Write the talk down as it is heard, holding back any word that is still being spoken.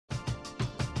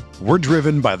We're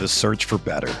driven by the search for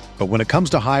better. But when it comes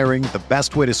to hiring, the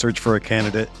best way to search for a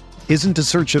candidate isn't to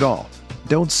search at all.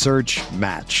 Don't search,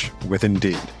 match with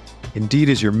Indeed. Indeed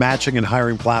is your matching and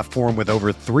hiring platform with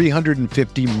over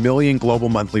 350 million global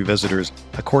monthly visitors,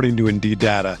 according to Indeed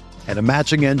data, and a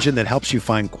matching engine that helps you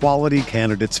find quality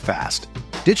candidates fast.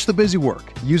 Ditch the busy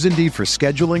work. Use Indeed for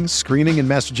scheduling, screening, and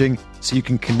messaging so you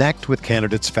can connect with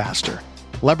candidates faster.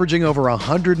 Leveraging over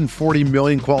 140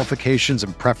 million qualifications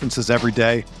and preferences every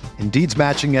day, Indeed's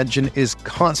matching engine is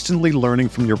constantly learning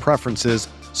from your preferences,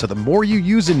 so the more you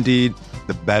use Indeed,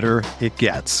 the better it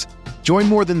gets. Join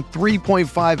more than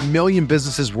 3.5 million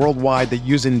businesses worldwide that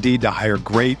use Indeed to hire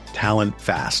great talent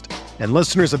fast. And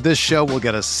listeners of this show will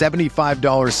get a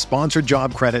 $75 sponsored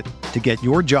job credit to get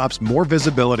your jobs more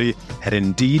visibility at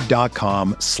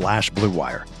Indeed.com/Blue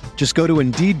Wire. Just go to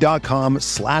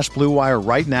Indeed.com/Blue Wire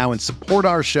right now and support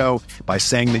our show by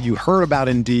saying that you heard about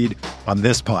Indeed on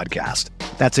this podcast.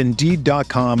 That's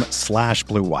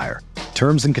Indeed.com/Blue Wire.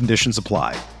 Terms and conditions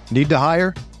apply. Need to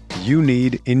hire? You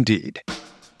need Indeed.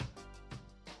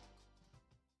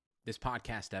 This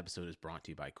podcast episode is brought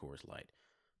to you by Coors Light.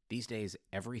 These days,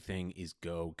 everything is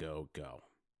go, go, go.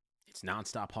 It's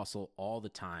nonstop hustle all the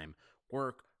time.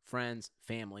 Work, friends,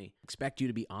 family, expect you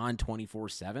to be on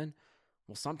 24/7.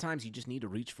 Well, sometimes you just need to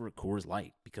reach for a Coors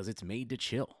Light because it's made to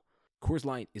chill. Coors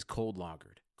Light is cold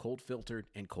lagered, cold filtered,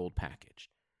 and cold packaged.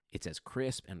 It's as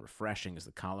crisp and refreshing as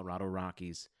the Colorado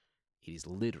Rockies. It is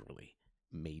literally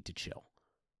made to chill.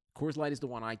 Coors Light is the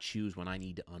one I choose when I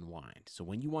need to unwind. So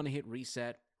when you want to hit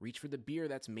reset, reach for the beer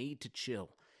that's made to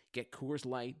chill. Get Coors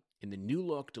Light in the new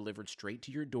look delivered straight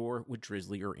to your door with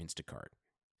Drizzly or Instacart.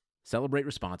 Celebrate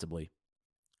responsibly.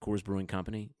 Coors Brewing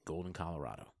Company, Golden,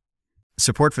 Colorado.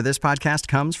 Support for this podcast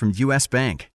comes from U.S.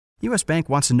 Bank. U.S. Bank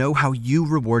wants to know how you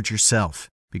reward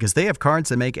yourself because they have cards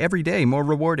that make every day more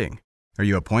rewarding. Are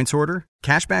you a points hoarder,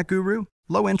 cashback guru,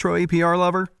 low intro APR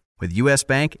lover? With U.S.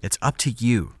 Bank, it's up to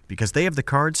you because they have the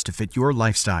cards to fit your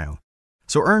lifestyle.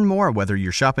 So earn more whether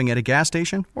you're shopping at a gas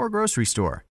station or grocery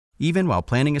store, even while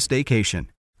planning a staycation.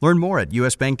 Learn more at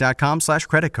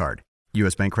usbank.com/creditcard.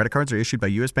 U.S. Bank credit cards are issued by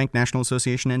U.S. Bank National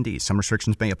Association ND. Some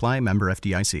restrictions may apply. Member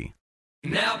FDIC.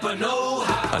 Napa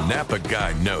know-how. A Napa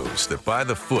guy knows that by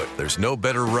the foot, there's no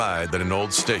better ride than an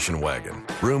old station wagon.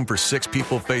 Room for 6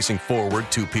 people facing forward,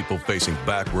 2 people facing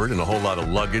backward, and a whole lot of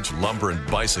luggage, lumber, and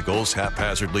bicycles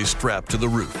haphazardly strapped to the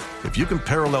roof. If you can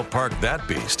parallel park that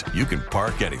beast, you can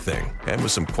park anything. And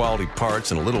with some quality parts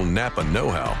and a little Napa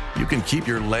know-how, you can keep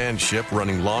your land ship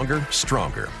running longer,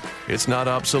 stronger. It's not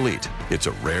obsolete. It's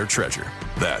a rare treasure.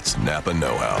 That's Napa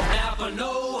know-how. Napa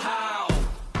know-how.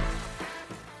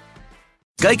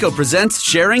 Geico presents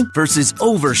sharing versus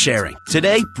oversharing.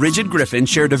 Today, Bridget Griffin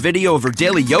shared a video of her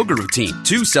daily yoga routine,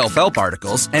 2 self-help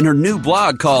articles, and her new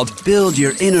blog called Build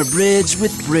Your Inner Bridge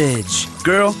with Bridge.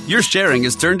 Girl, your sharing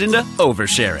has turned into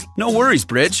oversharing. No worries,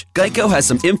 Bridge. Geico has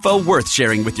some info worth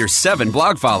sharing with your 7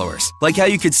 blog followers, like how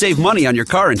you could save money on your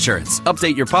car insurance,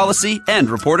 update your policy, and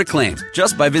report a claim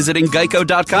just by visiting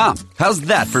geico.com. How's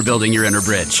that for building your inner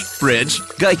bridge? Bridge?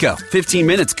 Geico. 15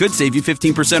 minutes could save you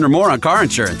 15% or more on car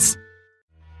insurance.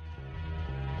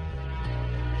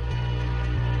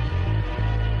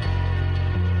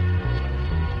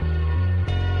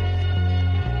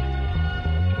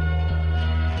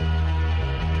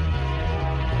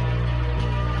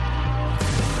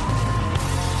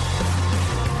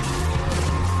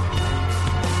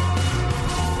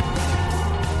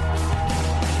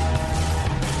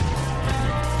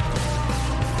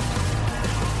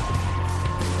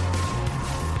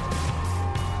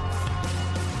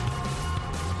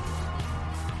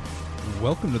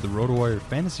 Welcome to the RotoWire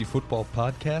Fantasy Football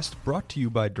Podcast, brought to you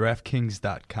by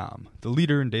DraftKings.com, the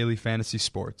leader in daily fantasy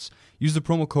sports. Use the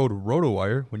promo code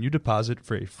RotoWire when you deposit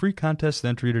for a free contest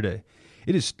entry today.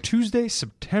 It is Tuesday,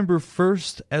 September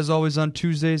 1st. As always on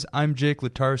Tuesdays, I'm Jake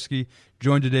Latarski,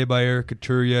 joined today by Eric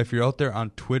Couturier. If you're out there on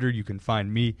Twitter, you can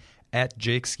find me at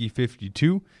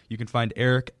JakeSki52. You can find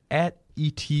Eric at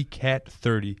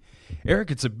ETCat30.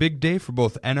 Eric, it's a big day for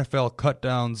both NFL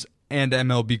cutdowns and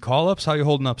MLB call-ups. How you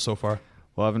holding up so far?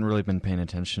 Well, I haven't really been paying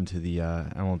attention to the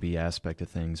MLB aspect of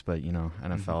things, but, you know,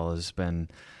 NFL has been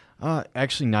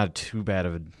actually not too bad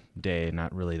of a day,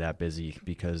 not really that busy,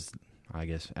 because I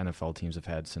guess NFL teams have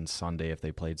had since Sunday if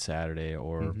they played Saturday,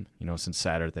 or, you know, since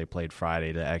Saturday they played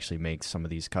Friday to actually make some of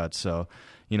these cuts. So,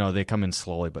 you know, they come in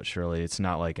slowly but surely. It's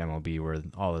not like MLB where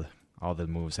all all the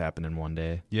moves happen in one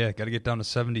day. Yeah, got to get down to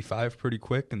 75 pretty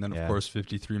quick, and then, of Yeah. course,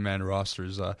 53-man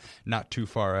rosters not too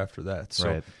far after that. So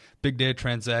Right. big day of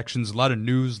transactions, a lot of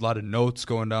news, a lot of notes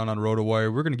going down on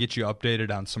RotoWire. We're going to get you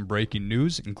updated on some breaking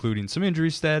news, including some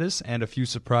injury status and a few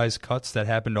surprise cuts that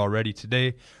happened already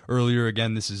today. Earlier,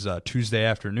 again, this is Tuesday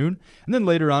afternoon. And then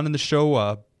later on in the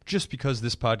show, just because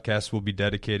this podcast will be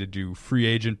dedicated to free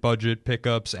agent budget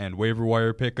pickups and waiver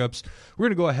wire pickups, we're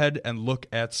going to go ahead and look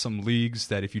at some leagues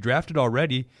that if you drafted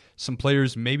already, some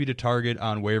players maybe to target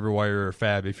on waiver wire or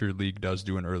fab if your league does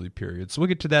do an early period. So we'll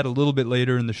get to that a little bit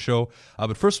later in the show.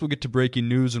 But first we'll get to breaking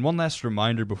news. And one last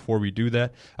reminder before we do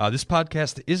that, this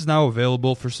podcast is now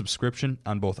available for subscription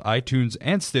on both iTunes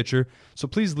and Stitcher. So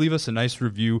please leave us a nice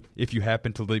review if you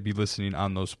happen to be listening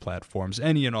on those platforms.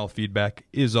 Any and all feedback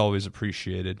is always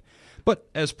appreciated. But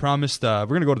as promised, we're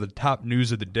going to go to the top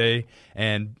news of the day.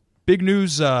 And big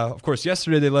news, of course,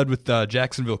 yesterday they led with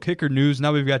Jacksonville kicker news.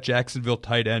 Now we've got Jacksonville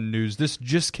tight end news. This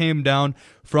just came down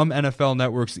from NFL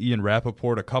Network's Ian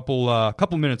Rappaport a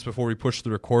couple minutes before we push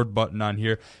the record button on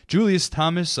here. Julius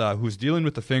Thomas, who's dealing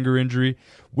with a finger injury,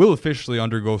 will officially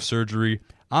undergo surgery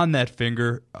on that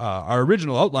finger. Our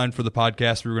original outline for the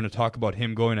podcast, we were going to talk about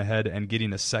him going ahead and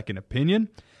getting a second opinion.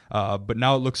 But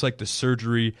now it looks like the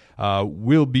surgery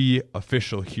will be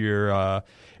official here.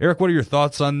 Eric, what are your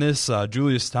thoughts on this?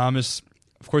 Julius Thomas,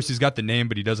 of course, he's got the name,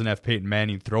 but he doesn't have Peyton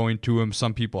Manning throwing to him.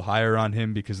 Some people hire on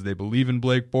him because they believe in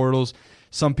Blake Bortles.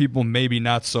 Some people maybe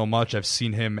not so much. I've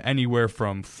seen him anywhere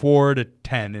from 4 to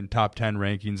 10 in top 10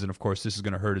 rankings, and of course this is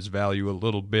going to hurt his value a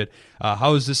little bit.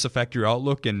 How does this affect your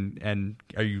outlook, and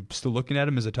are you still looking at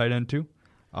him as a tight end too?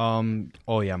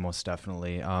 Oh yeah, most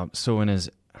definitely. So in his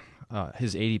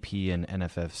ADP in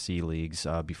NFFC leagues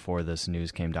before this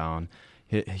news came down,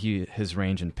 his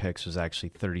range in picks was actually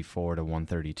 34 to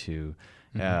 132,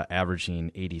 averaging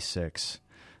 86.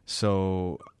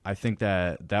 So I think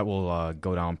that will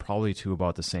go down probably to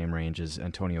about the same range as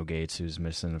Antonio Gates, who's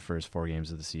missing the first 4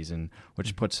 games of the season,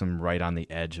 which puts him right on the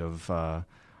edge of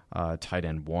tight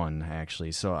end 1,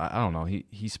 actually. So I don't know.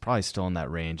 He's probably still in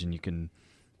that range, and you can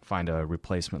find a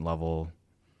replacement level,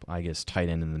 I guess, tight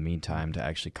end in the meantime to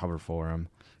actually cover for him.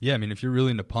 Yeah, I mean, if you're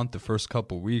willing to punt the first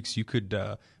couple weeks, you could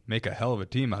make a hell of a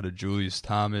team out of Julius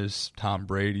Thomas, Tom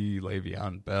Brady,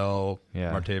 Le'Veon Bell,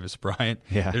 Martavis Bryant.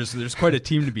 Yeah. There's quite a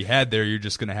team to be had there. You're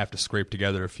just going to have to scrape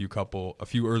together a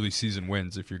few early season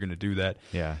wins if you're going to do that.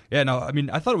 Yeah. Yeah, no, I mean,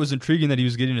 I thought it was intriguing that he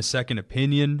was getting a second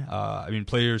opinion. I mean,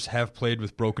 players have played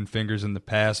with broken fingers in the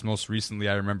past. Most recently,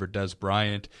 I remember Des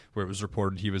Bryant, where it was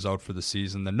reported he was out for the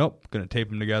season. Then, nope, going to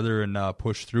tape him together and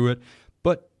push through it.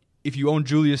 But if you own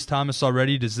Julius Thomas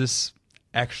already, does this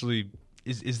actually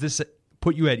is this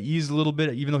put you at ease a little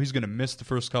bit, even though he's going to miss the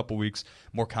first couple weeks?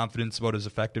 More confidence about his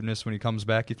effectiveness when he comes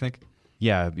back, you think?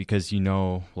 Yeah, because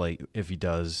like if he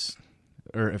does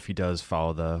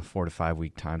follow the 4 to 5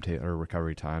 week timetable or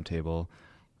recovery timetable,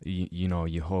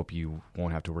 you hope you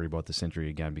won't have to worry about this injury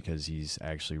again because he's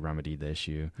actually remedied the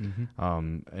issue.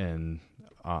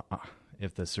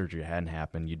 If the surgery hadn't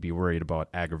happened, you'd be worried about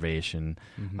aggravation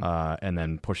and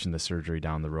then pushing the surgery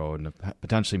down the road and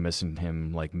potentially missing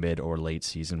him like mid or late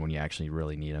season when you actually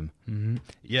really need him.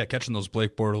 Yeah, catching those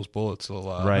Blake Bortles bullets will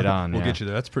right on. We'll get you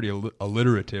there. That's pretty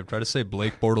alliterative. Try to say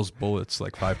Blake Bortles bullets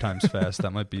like 5 times fast.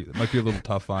 That might be a little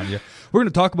tough on you. We're going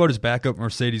to talk about his backup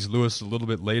Mercedes Lewis a little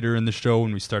bit later in the show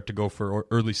when we start to go for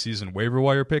early season waiver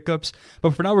wire pickups.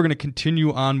 But for now, we're going to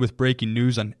continue on with breaking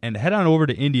news and head on over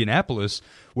to Indianapolis,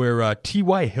 where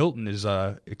T.Y. Hilton is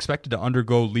expected to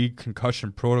undergo league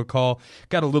concussion protocol.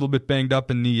 Got a little bit banged up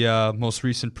in the most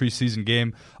recent preseason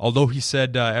game, although he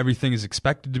said everything is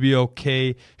expected to be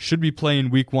okay. Should be playing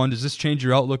week 1. Does this change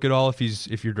your outlook at all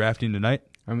if you're drafting tonight?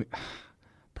 I mean,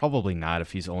 probably not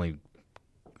if he's only...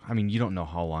 I mean, you don't know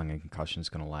how long a concussion is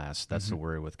going to last. That's the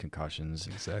worry with concussions.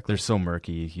 Exactly. They're so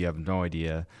murky. You have no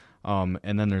idea.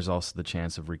 And then there's also the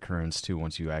chance of recurrence, too,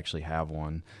 once you actually have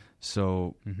one.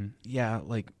 So, yeah,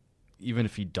 like, even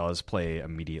if he does play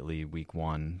immediately week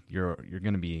 1, you're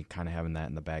going to be kind of having that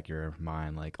in the back of your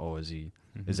mind, like, oh, is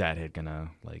that hit going to,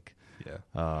 like,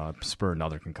 spur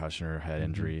another concussion or head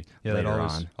injury later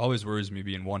that always worries me,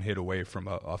 being 1 hit away from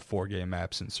a 4-game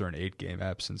absence or an 8-game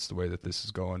absence, the way that this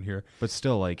is going here. But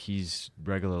still, like, he's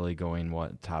regularly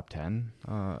going, top 10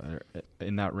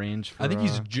 in that range? I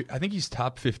think he's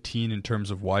top 15 in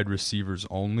terms of wide receivers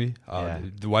only.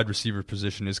 The wide receiver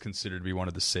position is considered to be one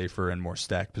of the safer and more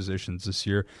stacked positions this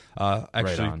year. Actually,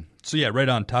 right on. So, yeah, right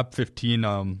on, top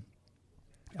 15.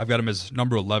 I've got him as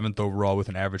number 11th overall with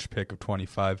an average pick of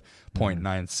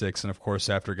 25.96. And, of course,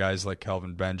 after guys like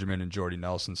Kelvin Benjamin and Jordy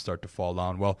Nelson start to fall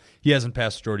down, well, he hasn't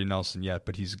passed Jordy Nelson yet,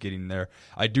 but he's getting there.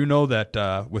 I do know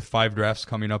that with 5 drafts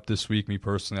coming up this week, me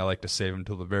personally, I like to save him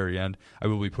till the very end. I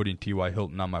will be putting T.Y.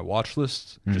 Hilton on my watch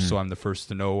list, just so I'm the first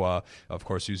to know, of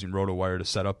course, using RotoWire to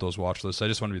set up those watch lists. I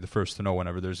just want to be the first to know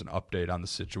whenever there's an update on the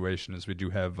situation, as we do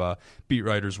have beat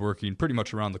writers working pretty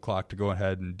much around the clock to go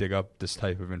ahead and dig up this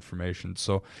type of information.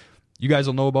 So you guys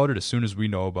will know about it as soon as we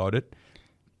know about it.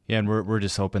 Yeah, and we're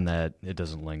just hoping that it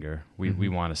doesn't linger. We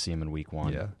want to see him in week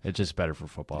 1. Yeah. It's just better for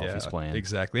football if he's playing.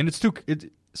 Exactly.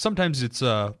 And sometimes it's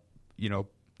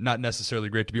not necessarily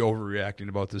great to be overreacting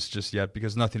about this just yet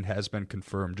because nothing has been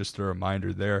confirmed. Just a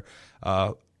reminder there.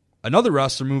 Another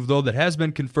roster move, though, that has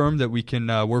been confirmed that we can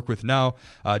work with now,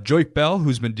 Joik Bell,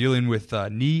 who's been dealing with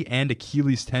knee and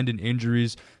Achilles tendon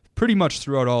injuries pretty much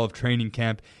throughout all of training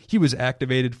camp. He was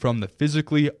activated from the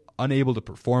physically unable to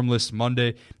perform list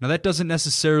Monday. Now, that doesn't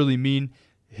necessarily mean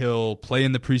he'll play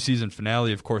in the preseason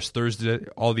finale. Of course, Thursday,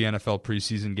 all the NFL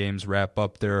preseason games wrap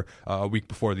up there a week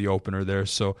before the opener there.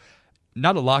 So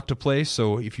not a lock to play.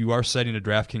 So if you are setting a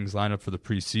DraftKings lineup for the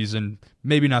preseason,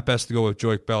 maybe not best to go with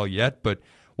Joik Bell yet. But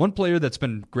one player that's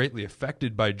been greatly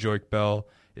affected by Joik Bell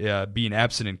being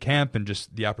absent in camp and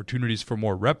just the opportunities for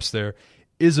more reps there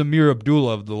is Amir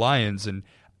Abdullah of the Lions. And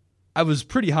I was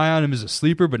pretty high on him as a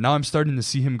sleeper, but now I'm starting to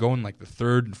see him go in like the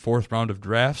 3rd and 4th round of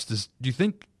drafts. Do you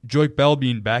think Joik Bell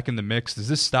being back in the mix, does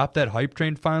this stop that hype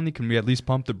train finally? Can we at least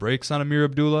pump the brakes on Amir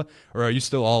Abdullah, or are you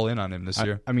still all in on him this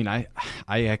year? I mean, I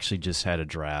actually just had a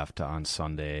draft on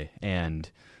Sunday, and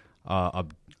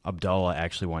Abdullah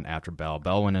actually went after Bell.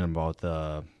 Bell went in about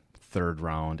the 3rd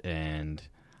round, and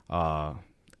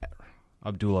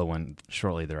Abdullah went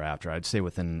shortly thereafter. I'd say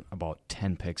within about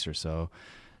 10 picks or so.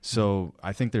 So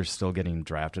I think they're still getting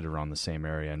drafted around the same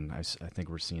area, and I think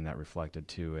we're seeing that reflected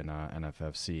too in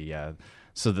NFFC. Yeah,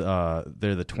 so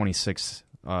they're the 26th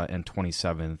and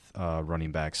 27th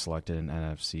running back selected in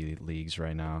NFC leagues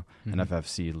right now,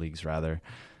 NFFC leagues rather.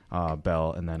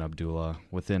 Bell and then Abdullah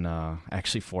within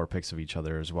actually 4 picks of each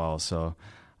other as well. So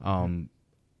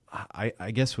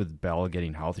I guess with Bell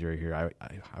getting healthier here,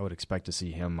 I would expect to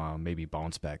see him maybe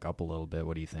bounce back up a little bit.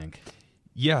 What do you think?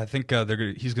 Yeah, I think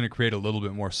he's going to create a little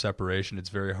bit more separation. It's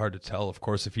very hard to tell. Of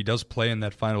course, if he does play in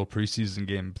that final preseason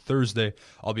game Thursday,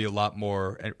 I'll be a lot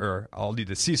more, or I'll need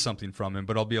to see something from him,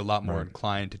 but I'll be a lot more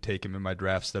inclined to take him in my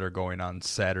drafts that are going on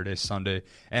Saturday, Sunday,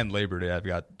 and Labor Day.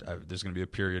 There's going to be a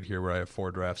period here where I have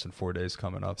 4 drafts in 4 days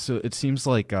coming up. So it seems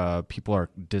like people are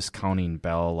discounting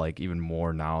Bell like even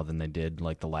more now than they did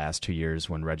like the last 2 years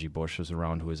when Reggie Bush was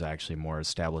around, who was actually more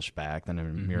established back than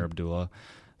Amir Abdullah.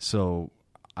 So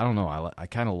I don't know. I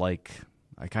kind of like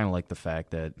the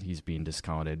fact that he's being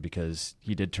discounted because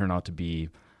he did turn out to be,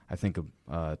 I think,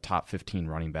 a top 15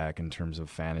 running back in terms of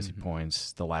fantasy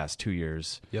points the last 2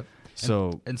 years. Yep.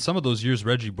 So and some of those years,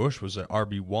 Reggie Bush was an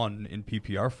RB1 in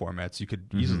PPR formats. You could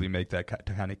easily make that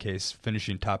kind of case,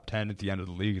 finishing top 10 at the end of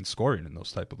the league and scoring in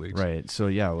those type of leagues. Right. So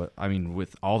yeah, I mean,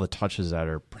 with all the touches that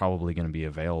are probably going to be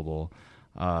available,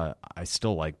 I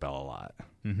still like Bell a lot.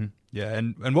 Mm-hmm. Yeah,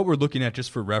 and what we're looking at,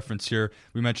 just for reference here,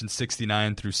 we mentioned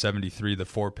 69 through 73, the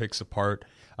 4 picks apart.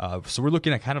 So we're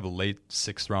looking at kind of a late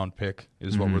 6th round pick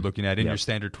is what we're looking at in your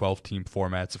standard 12-team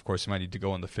formats. Of course, you might need to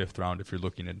go in the 5th round if you're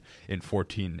looking in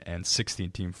 14 and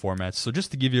 16-team formats. So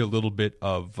just to give you a little bit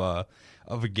of a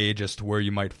gauge as to where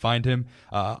you might find him.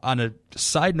 On a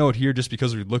side note here, just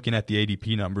because we're looking at the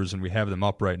ADP numbers and we have them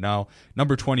up right now,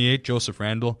 number 28, Joseph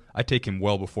Randle, I take him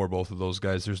well before both of those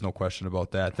guys. There's no question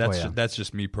about that. That's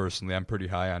just me personally. I'm pretty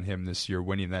high on him this year,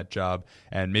 winning that job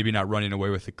and maybe not running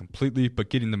away with it completely, but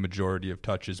getting the majority of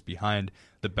touches behind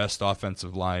the best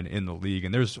offensive line in the league.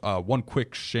 And there's one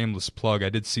quick shameless plug. I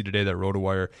did see today that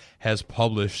RotoWire has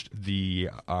published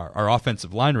our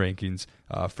offensive line rankings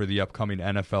for the upcoming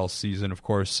NFL season. Of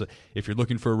course, if you're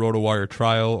looking for a RotoWire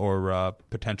trial or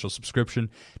potential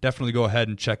subscription, definitely go ahead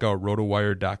and check out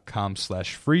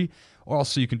rotowire.com/free. Or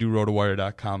also you can do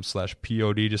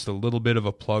rotowire.com/POD. Just a little bit of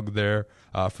a plug there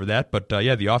for that. But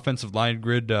yeah, the offensive line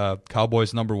grid,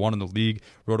 Cowboys number 1 in the league.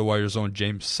 RotoWire's own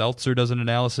James Seltzer does an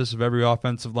analysis of every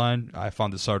offensive line. I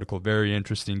found this article very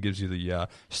interesting. Gives you the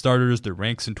starters, their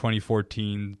ranks in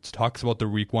 2014, talks about their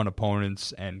week 1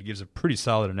 opponents, and gives a pretty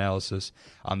solid analysis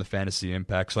on the fantasy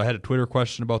impact. So I had a Twitter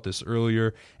question about this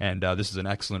earlier, and this is an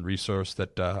excellent resource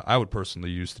that I would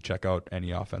personally use to check out any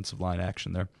offensive line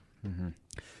action there. Mm-hmm.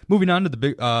 Moving on to the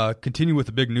big, continue with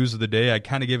the big news of the day. I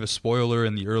kind of gave a spoiler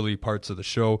in the early parts of the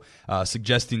show,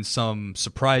 suggesting some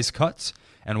surprise cuts.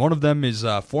 and one of them is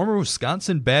former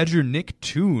Wisconsin Badger Nick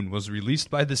Toon was released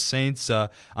by the Saints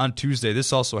on Tuesday.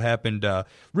 This also happened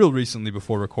real recently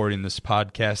before recording this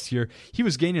podcast here. He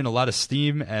was gaining a lot of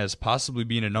steam as possibly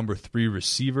being a number 3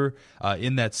 receiver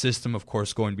in that system, of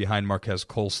course, going behind Marquez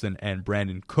Colston and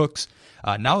Brandon Cooks.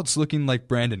 Now it's looking like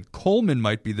Brandon Coleman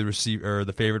might be the receiver, or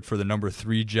the favorite for the number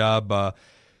 3 job. A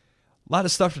lot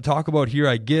of stuff to talk about here,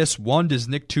 I guess. One, does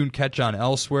Nick Toon catch on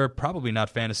elsewhere? Probably not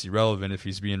fantasy relevant if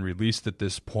he's being released at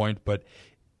this point, but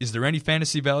is there any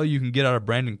fantasy value you can get out of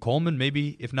Brandon Coleman?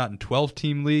 Maybe, if not in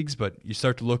 12-team leagues, but you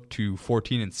start to look to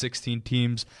 14 and 16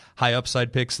 teams, high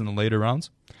upside picks in the later rounds?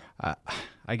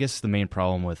 I guess the main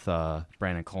problem with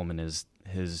Brandon Coleman is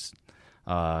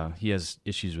he has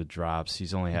issues with drops.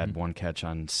 He's only had one catch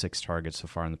on 6 targets so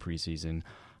far in the preseason.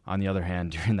 On the other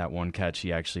hand, during that one catch,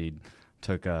 he actually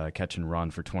took a catch and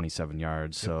run for 27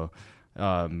 yards. So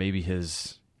maybe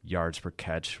his yards per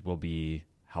catch will be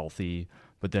healthy,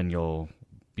 but then you'll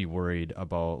be worried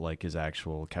about like his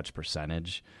actual catch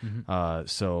percentage.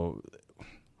 So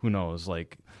who knows?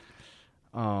 Like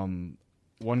one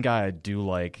guy I do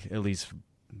like, at least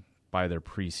by their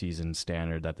preseason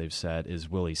standard that they've set,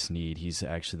 is Willie Snead. He's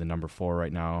actually the number 4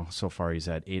 right now. So far, he's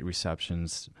had 8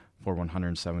 receptions for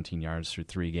 117 yards through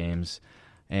 3 games.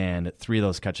 And 3 of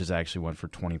those catches actually went for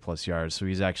 20-plus yards. So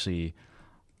he's actually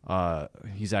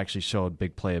showed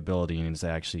big playability, and he's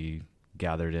actually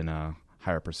gathered in a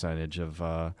higher percentage of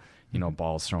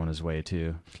balls thrown his way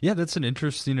too. Yeah, that's an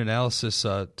interesting analysis.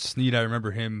 Snead, I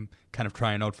remember him kind of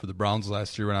trying out for the Browns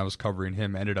last year when I was covering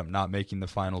him. Ended up not making the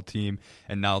final team,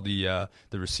 and now the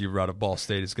receiver out of Ball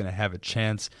State is going to have a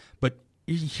chance. But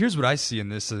here's what I see in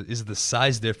this is the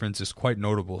size difference is quite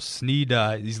notable. Snead,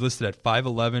 he's listed at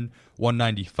 5'11",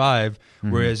 195,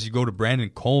 whereas you go to Brandon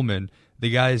Coleman, the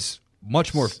guy's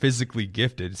much more physically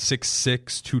gifted,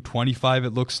 6'6", 225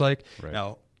 it looks like. Right.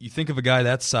 Now, you think of a guy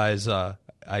that size,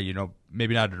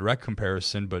 maybe not a direct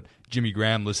comparison, but Jimmy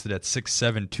Graham listed at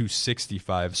 6'7",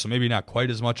 265, so maybe not quite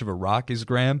as much of a rock as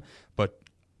Graham, but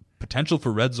potential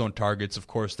for red zone targets. Of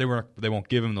course, they won't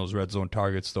give him those red zone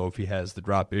targets, though, if he has the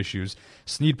drop issues.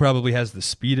 Snead probably has the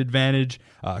speed advantage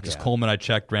because Coleman, I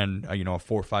checked, ran a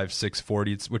 4.56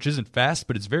 40, which isn't fast,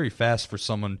 but it's very fast for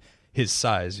someone his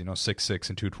size, 6'6"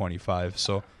 and 225.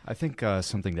 So I think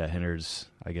something that hinders,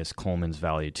 I guess, Coleman's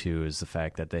value too is the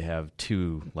fact that they have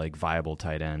 2 viable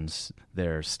tight ends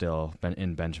there still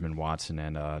in Benjamin Watson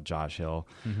and Josh Hill,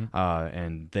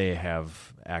 and they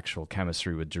have actual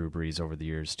chemistry with Drew Brees over the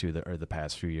years too, the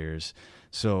past few years.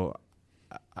 So,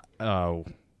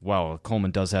 while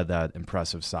Coleman does have that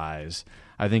impressive size,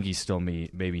 I think he still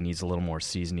maybe needs a little more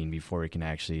seasoning before he can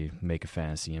actually make a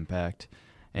fantasy impact.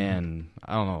 And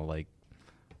I don't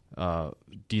know,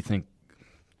 do you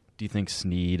think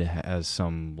Snead has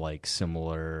some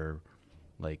similar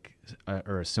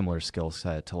or a similar skill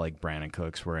set to Brandon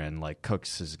Cooks, wherein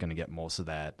Cooks is going to get most of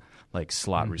that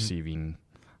slot receiving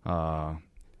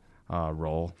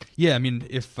role? Yeah, I mean,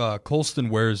 if Colston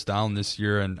wears down this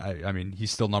year, and I mean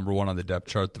he's still number 1 on the depth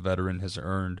chart, the veteran has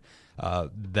earned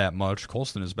that much.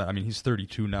 Colston has been, he's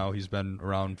 32 now. He's been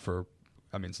around for,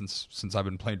 since I've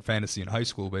been playing fantasy in high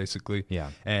school, basically.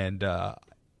 Yeah. And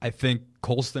I think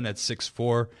Colston at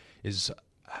 6'4" is,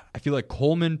 I feel like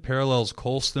Coleman parallels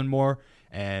Colston more,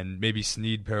 and maybe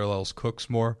Snead parallels Cooks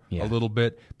more a little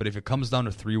bit. But if it comes down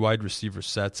to 3 wide receiver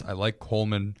sets, I like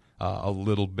Coleman a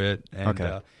little bit.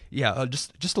 And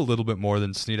just a little bit more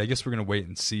than Snead. I guess we're going to wait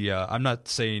and see. I'm not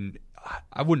saying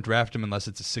I wouldn't draft him unless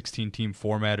it's a 16-team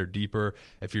format or deeper.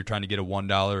 If you're trying to get a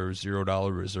 $1 or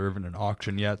 $0 reserve in an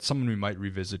auction, someone we might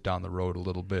revisit down the road a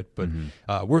little bit. But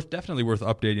definitely worth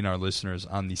updating our listeners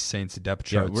on the Saints depth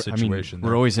chart situation.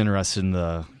 We're always interested in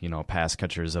the pass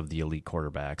catchers of the elite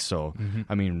quarterbacks. So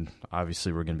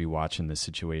obviously we're going to be watching this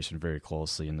situation very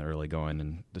closely in the early going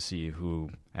and to see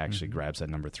who actually grabs that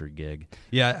number 3 gig.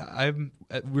 Yeah,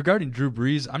 regarding Drew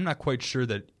Brees, I'm not quite sure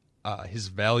that his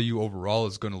value overall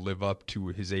is going to live up to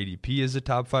his ADP as a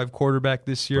top 5 quarterback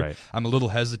this year. Right. I'm a little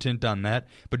hesitant on that,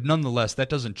 but nonetheless, that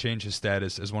doesn't change his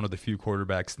status as one of the few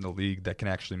quarterbacks in the league that can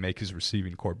actually make his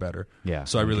receiving core better. Yeah,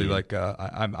 so I really like.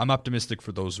 I'm optimistic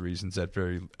for those reasons at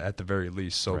the very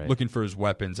least. So looking for his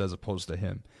weapons as opposed to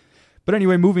him. But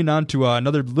anyway, moving on to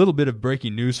another little bit of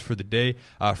breaking news for the day.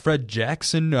 Fred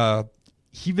Jackson.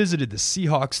 He visited the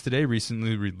Seahawks today,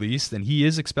 recently released, and he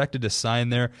is expected to sign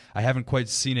there. I haven't quite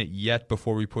seen it yet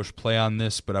before we push play on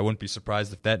this, but I wouldn't be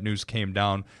surprised if that news came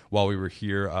down while we were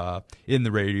here in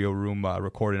the radio room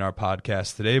recording our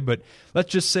podcast today. But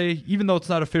let's just say, even though it's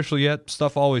not official yet,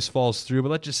 stuff always falls through, but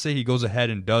let's just say he goes ahead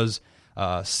and does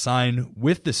sign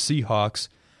with the Seahawks.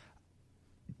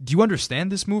 Do you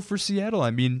understand this move for Seattle?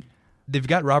 I mean, they've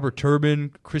got Robert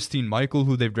Turbin, Christine Michael,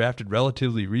 who they've drafted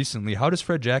relatively recently. How does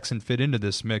Fred Jackson fit into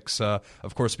this mix,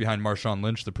 of course, behind Marshawn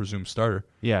Lynch, the presumed starter?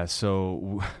 Yeah,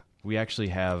 so we actually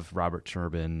have Robert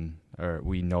Turbin, or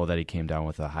we know that he came down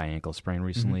with a high ankle sprain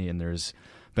recently, and there's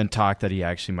been talk that he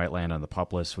actually might land on the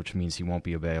PUP list, which means he won't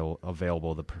be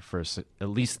available at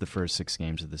least the first 6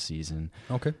 games of the season.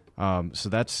 Okay. So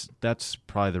that's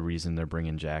probably the reason they're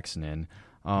bringing Jackson in.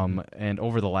 And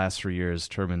over the last 3 years,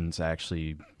 Turbin's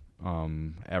actually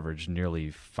averaged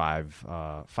nearly five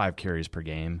carries per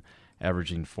game,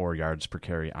 averaging 4 yards per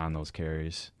carry on those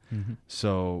carries.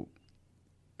 So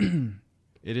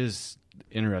it is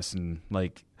interesting.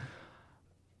 Like,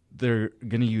 they're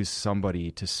going to use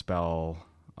somebody to spell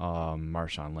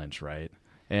Marshawn Lynch, right?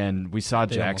 And we saw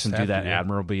Jackson do that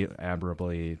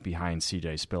admirably behind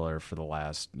C.J. Spiller for the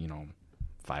last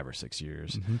 5 or 6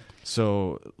 years.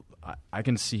 So I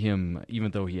can see him,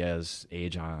 even though he has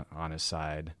age on his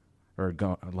side or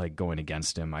going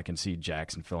against him, I can see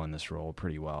Jackson filling this role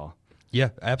pretty well.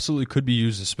 Yeah, absolutely could be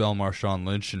used to spell Marshawn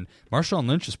Lynch, and Marshawn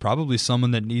Lynch is probably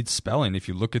someone that needs spelling. If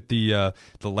you look at the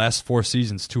last 4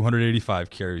 seasons, 285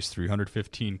 carries,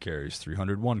 315 carries,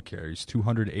 301 carries,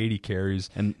 280 carries.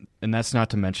 And that's not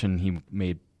to mention he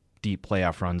made deep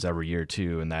playoff runs every year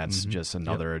too, and that's just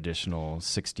another additional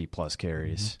 60-plus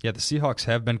carries. Yeah, the Seahawks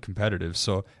have been competitive,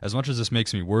 so as much as this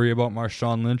makes me worry about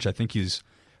Marshawn Lynch, I think he's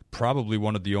probably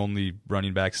one of the only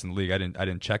running backs in the league. I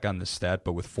didn't check on this stat,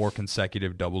 but with 4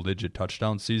 consecutive double-digit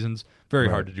touchdown seasons, very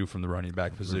hard to do from the running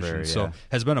back position. So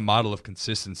has been a model of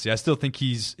consistency. I still think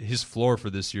his floor for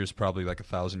this year is probably like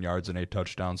 1,000 yards and 8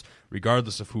 touchdowns,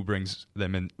 regardless of who brings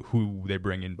them in, who they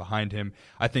bring in behind him.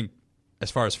 I think as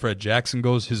far as Fred Jackson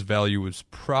goes, his value is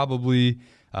probably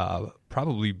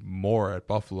more at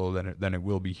Buffalo than it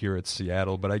will be here at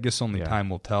Seattle, but I guess only time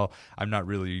will tell. I'm not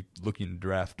really looking to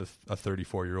draft a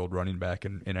 34-year-old running back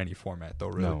in any format, though,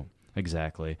 really. No,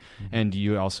 exactly. And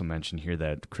you also mentioned here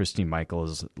that Christine Michael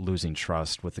is losing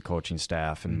trust with the coaching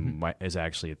staff and is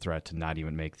actually a threat to not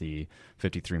even make the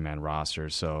 53-man roster.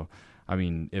 So, I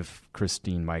mean, if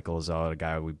Christine Michael is out, a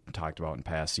guy we talked about in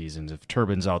past seasons, if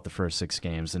Turbin's out the first 6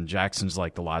 games, then Jackson's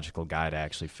like the logical guy to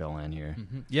actually fill in here.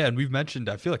 Yeah, and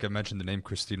I feel like I've mentioned the name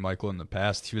Christine Michael in the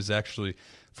past. He was actually,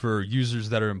 for users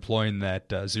that are employing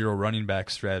that zero running back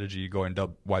strategy, going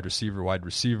wide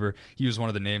receiver, he was one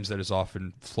of the names that is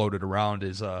often floated around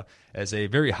as a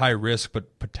very high risk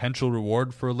but potential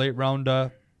reward for a late round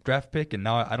draft pick, and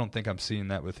now I don't think I'm seeing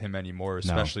that with him anymore,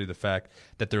 especially the fact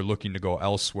that they're looking to go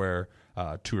elsewhere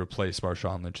to replace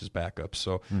Marshawn Lynch's backup.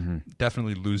 So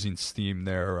definitely losing steam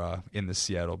there in the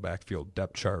Seattle backfield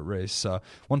depth chart race.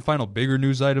 One final bigger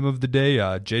news item of the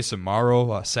day, Jason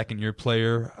Morrow, a second-year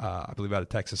player, I believe out of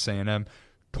Texas A&M,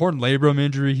 torn labrum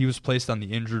injury. He was placed on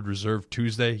the injured reserve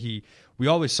Tuesday. We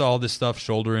always saw all this stuff,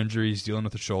 shoulder injury. He's dealing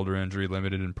with a shoulder injury,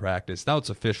 limited in practice. Now it's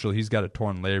official. He's got a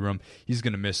torn labrum. He's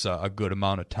going to miss a good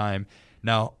amount of time.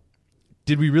 Now,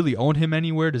 did we really own him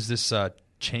anywhere? Does this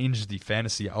change the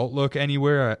fantasy outlook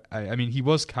anywhere? I mean, he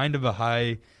was kind of a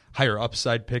higher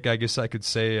upside pick, I guess I could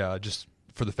say, just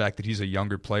for the fact that he's a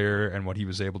younger player and what he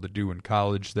was able to do in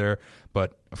college there.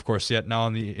 But, of course, yet now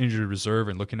on the injured reserve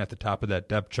and looking at the top of that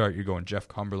depth chart, you're going Jeff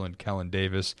Cumberland, Kellen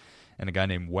Davis, and a guy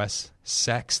named Wes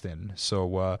Saxton.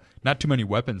 So not too many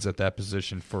weapons at that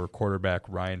position for quarterback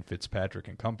Ryan Fitzpatrick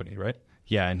and company, right?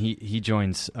 Yeah, and he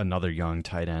joins another young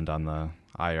tight end on the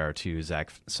IR too.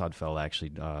 Zach Sudfeld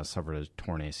actually suffered a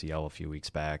torn ACL a few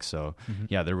weeks back. So,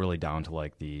 yeah, they're really down to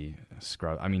like the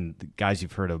scrub. I mean, the guys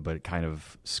you've heard of, but kind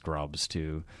of scrubs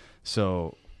too.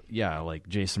 So, yeah, like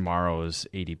Jason Morrow's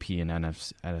ADP in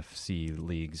NFC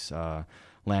leagues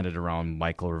landed around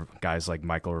guys like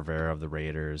Michael Rivera of the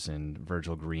Raiders and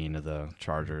Virgil Green of the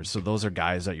Chargers. So those are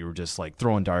guys that you were just like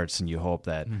throwing darts and you hope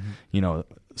that,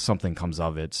 something comes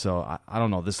of it. So I don't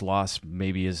know. This loss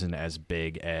maybe isn't as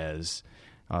big as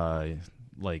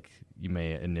like you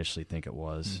may initially think it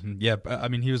was. Yeah, I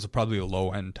mean, he was probably a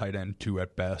low-end tight end too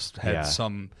at best.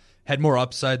 Had more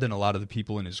upside than a lot of the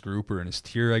people in his group or in his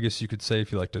tier, I guess you could say,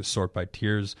 if you like to sort by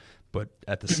tiers. But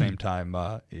at the same time,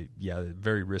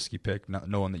 very risky pick,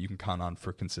 no one that you can count on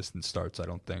for consistent starts, I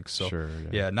don't think. So, sure,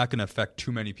 not going to affect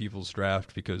too many people's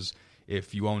draft, because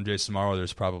if you own Jason Morrow,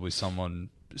 there's probably someone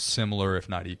similar, if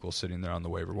not equal, sitting there on the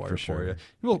waiver wire for you.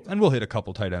 We'll hit a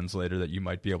couple tight ends later that you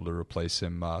might be able to replace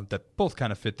him that both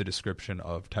kind of fit the description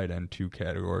of tight end 2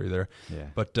 category there. Yeah.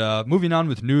 But moving on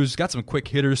with news, got some quick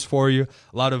hitters for you.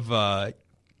 A lot of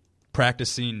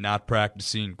practicing, not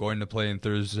practicing, going to play in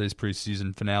Thursday's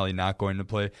preseason finale, not going to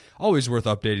play. Always worth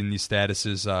updating these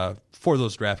statuses for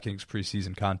those DraftKings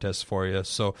preseason contests for you.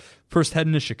 So first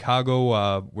heading to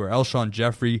Chicago, where Alshon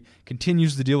Jeffrey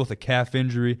continues to deal with a calf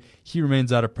injury. He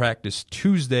remains out of practice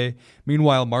Tuesday.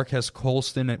 Meanwhile, Marquez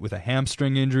Colston with a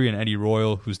hamstring injury and Eddie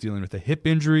Royal, who's dealing with a hip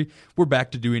injury. We're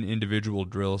back to doing individual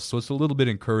drills, so it's a little bit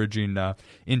encouraging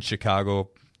in Chicago.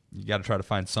 You got to try to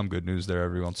find some good news there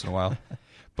every once in a while.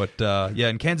 But,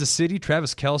 in Kansas City,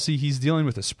 Travis Kelce, he's dealing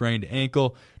with a sprained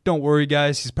ankle. Don't worry,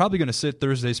 guys. He's probably going to sit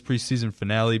Thursday's preseason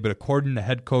finale, but according to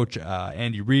head coach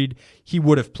Andy Reid, he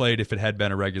would have played if it had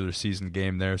been a regular season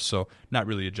game there, so not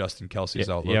really adjusting Kelce's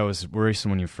outlook. Yeah, it was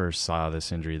worrisome when you first saw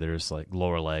this injury. There's like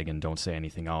lower leg and don't say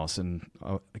anything else, and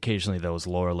occasionally those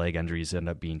lower leg injuries end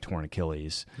up being torn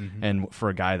Achilles. Mm-hmm. And for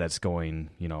a guy that's going,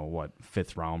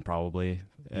 fifth round probably,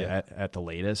 at the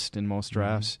latest in most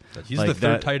drafts. He's like the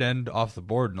third tight end off the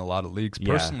board in a lot of leagues.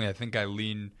 Personally, I think I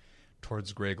lean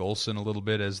towards Greg Olsen a little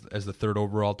bit as the third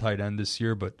overall tight end this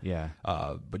year, but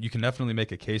you can definitely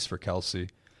make a case for Kelce.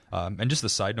 And just a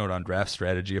side note on draft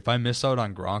strategy, if I miss out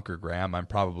on Gronk or Graham, I'm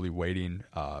probably waiting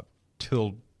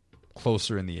till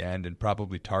closer in the end and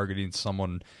probably targeting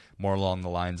someone more along the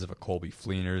lines of a Colby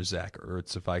Fleener, Zach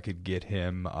Ertz, if I could get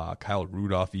him. Kyle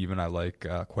Rudolph even I like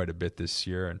quite a bit this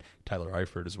year, and Tyler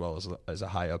Eifert as well as a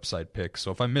high upside pick.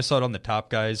 So if I miss out on the top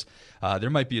guys,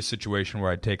 there might be a situation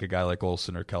where I'd take a guy like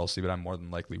Olsen or Kelce, but I'm more than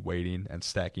likely waiting and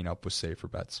stacking up with safer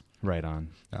bets. Right on.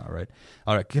 All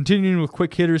right. Continuing with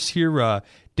quick hitters here,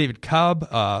 David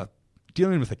Cobb,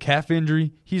 dealing with a calf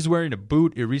injury. He's wearing a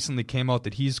boot. It recently came out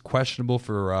that he's questionable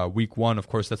for week 1. Of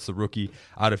course, that's the rookie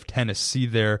out of Tennessee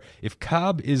there. If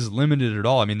Cobb is limited at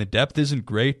all, I mean, the depth isn't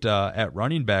great at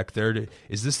running back there.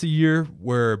 Is this the year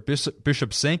where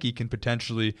Bishop Sankey can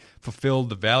potentially fulfill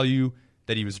the value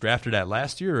that he was drafted at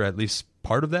last year, or at least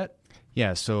part of that?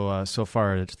 Yeah, so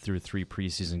far through 3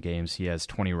 preseason games, he has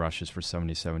 20 rushes for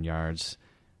 77 yards.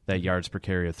 That yards per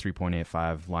carry of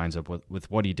 3.85 lines up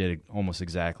with what he did almost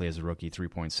exactly as a rookie,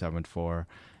 3.74.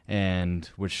 And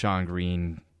with Sean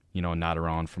Green, not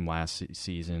around from last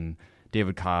season,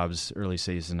 David Cobb's early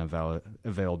season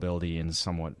availability in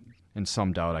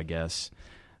some doubt, I guess.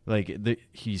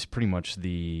 He's pretty much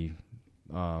the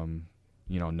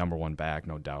number one back,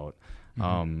 no doubt.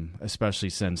 Mm-hmm.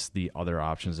 Especially since the other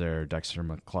options there, Dexter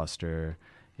McCluster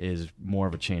is more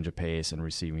of a change of pace and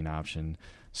receiving option.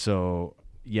 So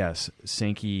yes,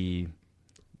 Sankey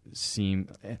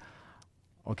seemed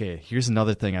okay. Here's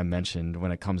another thing I mentioned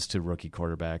when it comes to rookie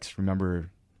quarterbacks.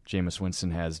 Remember, Jameis Winston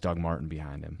has Doug Martin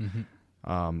behind him.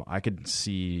 Mm-hmm. I could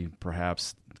see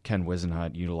perhaps Ken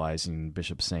Wisenhunt utilizing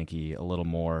Bishop Sankey a little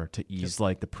more to ease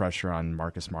the pressure on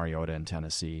Marcus Mariota in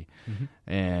Tennessee. Mm-hmm.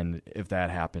 And if that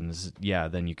happens,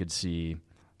 then you could see,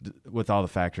 with all the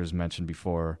factors mentioned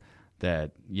before,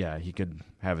 that he could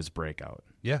have his breakout.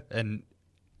 Yeah, and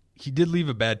he did leave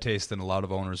a bad taste in a lot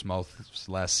of owners' mouths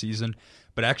last season,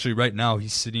 but actually right now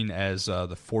he's sitting as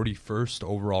the 41st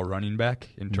overall running back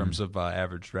in terms of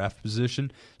average draft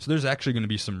position. So there's actually going to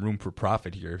be some room for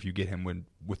profit here if you get him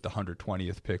with the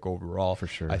 120th pick overall. For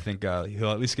sure. I think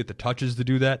he'll at least get the touches to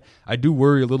do that. I do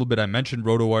worry a little bit. I mentioned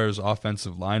RotoWire's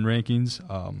offensive line rankings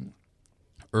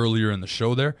earlier in the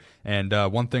show there, and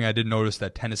one thing I did notice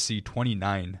that Tennessee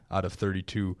 29 out of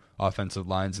 32 offensive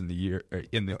lines in the year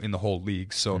in the whole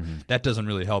league, so that doesn't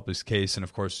really help his case. And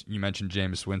of course, you mentioned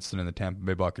Jameis Winston and the Tampa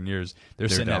Bay Buccaneers; they're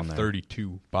sitting at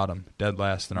 32, bottom, dead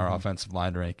last in our offensive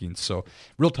line rankings. So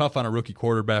real tough on a rookie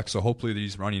quarterback. So hopefully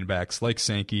these running backs like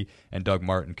Sankey and Doug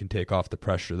Martin can take off the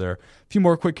pressure there. A few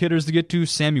more quick hitters to get to.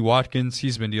 Sammy Watkins,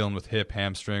 he's been dealing with hip,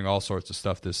 hamstring, all sorts of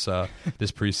stuff this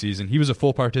preseason. He was a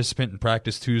full participant in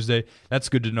practice Tuesday. That's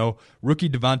good to know. Rookie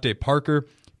Devontae Parker,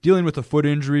 dealing with a foot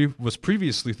injury, was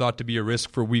previously thought to be a risk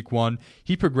for week 1.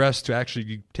 He progressed to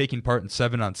actually taking part in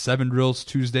 7-on-7 drills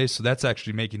Tuesday, so that's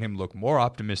actually making him look more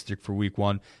optimistic for week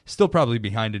 1. Still probably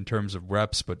behind in terms of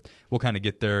reps, but we'll kind of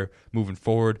get there moving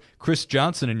forward. Chris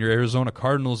Johnson in your Arizona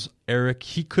Cardinals, Eric,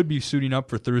 he could be suiting up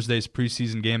for Thursday's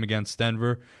preseason game against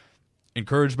Denver.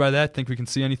 Encouraged by that? Think we can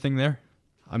see anything there?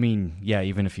 I mean,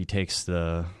 even if he takes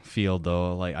the field,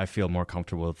 though, I feel more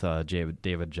comfortable with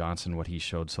David Johnson, what he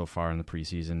showed so far in the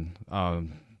preseason.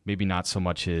 Maybe not so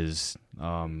much his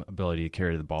ability to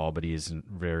carry the ball, but he's a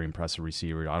very impressive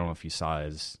receiver. I don't know if you saw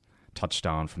his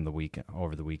touchdown from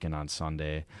over the weekend on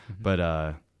Sunday,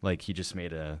 but he just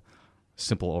made a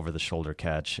simple over-the-shoulder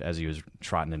catch as he was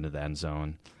trotting into the end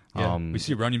zone. Yeah, we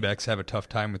see running backs have a tough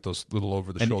time with those little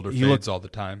over-the-shoulder fades all the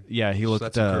time. Yeah, he looked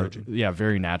that's encouraging.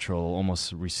 Very natural,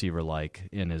 almost receiver-like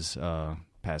in his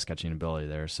pass-catching ability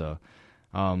there. So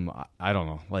I don't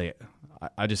know.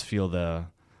 I just feel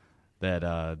that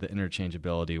the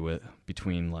interchangeability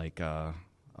between like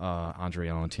Andre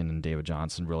Ellington and David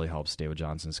Johnson really helps David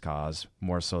Johnson's cause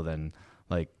more so than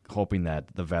like hoping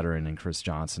that the veteran and Chris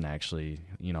Johnson actually,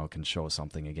 can show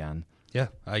something again. Yeah,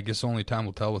 I guess only time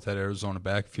will tell with that Arizona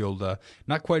backfield.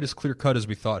 Not quite as clear-cut as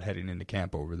we thought heading into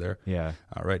camp over there. Yeah.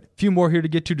 All right. A few more here to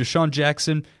get to. Deshaun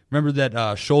Jackson, remember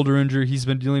that shoulder injury he's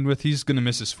been dealing with? He's going to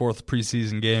miss his 4th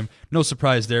preseason game. No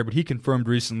surprise there, but he confirmed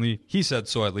recently, he said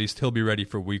so at least, he'll be ready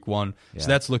for week 1. Yeah. So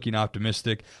that's looking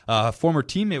optimistic. Former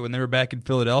teammate when they were back in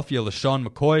Philadelphia, LaShawn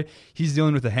McCoy, he's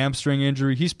dealing with a hamstring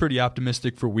injury. He's pretty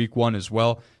optimistic for week 1 as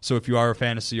well. So if you are a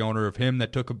fantasy owner of him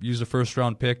that used a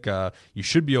first-round pick, you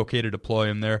should be okay to deploy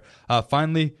him there.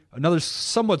 Finally, another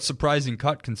somewhat surprising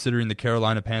cut considering the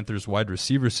Carolina Panthers wide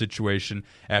receiver situation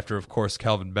after, of course,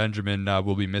 Calvin Benjamin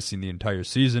will be missing the entire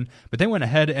season. But they went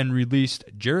ahead and released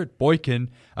Jarrett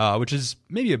Boykin, which is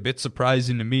maybe a bit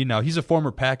surprising to me. Now, he's a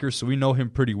former Packer, so we know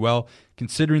him pretty well.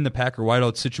 Considering the Packer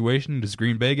wideout situation, does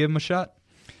Green Bay give him a shot?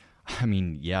 I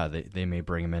mean, yeah, they may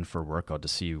bring him in for a workout to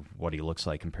see what he looks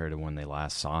like compared to when they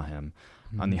last saw him.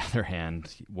 On the other hand,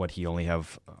 he only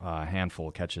have a handful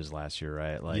of catches last year,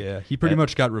 right? Like, yeah, he pretty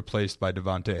much got replaced by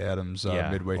Devontae Adams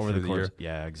midway through the year.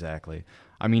 Yeah, exactly.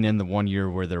 I mean, in the one year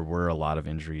where there were a lot of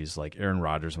injuries, like Aaron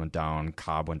Rodgers went down,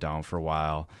 Cobb went down for a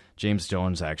while. James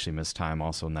Jones actually missed time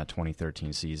also in that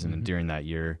 2013 season. And during that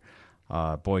year,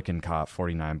 Boykin caught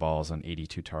 49 balls on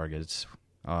 82 targets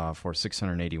for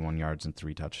 681 yards and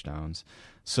 3 touchdowns.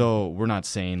 So we're not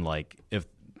saying, like, if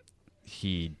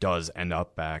he does end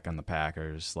up back on the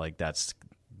Packers, like that's,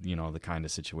 the kind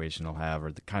of situation he'll have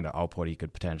or the kind of output he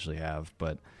could potentially have.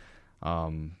 But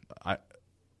I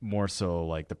more so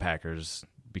like the Packers,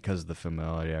 because of the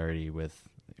familiarity with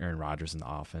Aaron Rodgers in the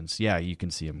offense, yeah, you can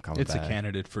see him coming back. It's a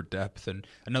candidate for depth. And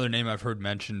another name I've heard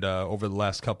mentioned over the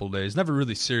last couple of days, never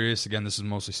really serious, again, this is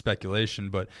mostly speculation,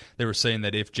 but they were saying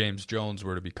that if James Jones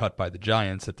were to be cut by the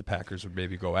Giants, that the Packers would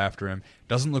maybe go after him.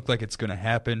 Doesn't look like it's going to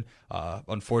happen.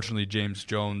 Unfortunately, James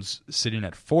Jones sitting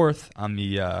at 4th on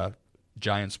the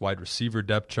Giants wide receiver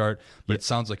depth chart, but it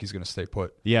sounds like he's going to stay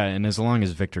put. Yeah, and as long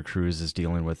as Victor Cruz is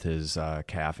dealing with his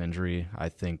calf injury, I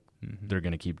think they're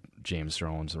going to keep James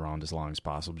Jones around as long as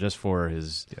possible, just for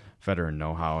his veteran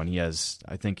know-how. And he has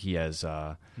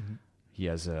a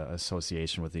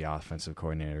association with the offensive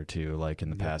coordinator too, like in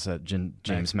the past. James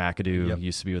McAdoo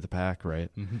used to be with the Pack,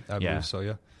 right? I believe so,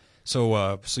 yeah.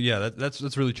 So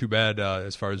that's really too bad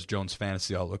as far as Jones'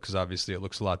 fantasy outlook, because obviously it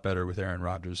looks a lot better with Aaron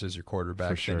Rodgers as your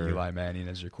quarterback than Eli Manning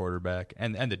as your quarterback,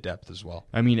 and the depth as well.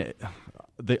 I mean,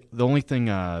 the only thing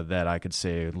that I could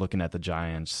say, looking at the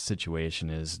Giants' situation,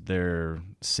 is their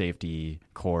safety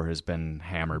core has been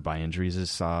hammered by injuries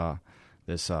this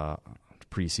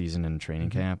preseason and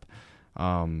training camp.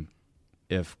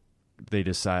 If they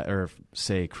decide, or if,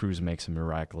 say, Cruz makes a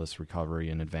miraculous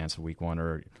recovery in advance of Week 1,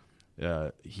 or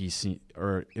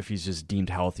if he's just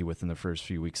deemed healthy within the first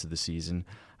few weeks of the season,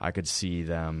 I could see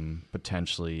them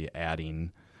potentially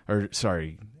adding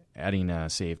a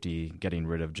safety, getting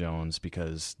rid of Jones,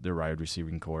 because their wide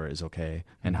receiving core is okay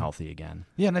and healthy again.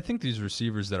 Yeah, and I think these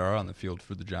receivers that are on the field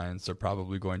for the Giants are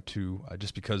probably going to,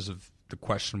 just because of the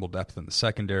questionable depth in the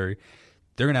secondary,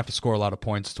 they're going to have to score a lot of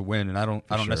points to win, and I don't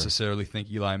necessarily think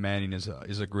Eli Manning is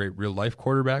a great real-life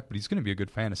quarterback, but he's going to be a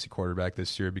good fantasy quarterback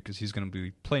this year because he's going to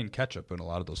be playing catch-up in a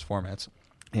lot of those formats.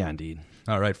 Yeah, indeed.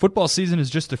 All right, football season is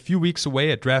just a few weeks away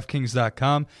at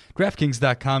DraftKings.com.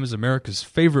 DraftKings.com is America's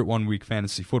favorite one-week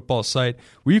fantasy football site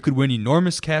where you could win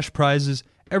enormous cash prizes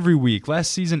every week.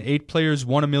 Last season, 8 players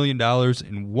won $1 million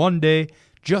in one day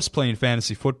just playing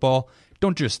fantasy football.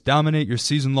 Don't just dominate your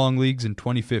season-long leagues in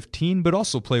 2015, but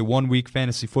also play one-week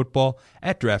fantasy football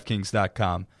at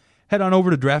DraftKings.com. Head on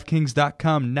over to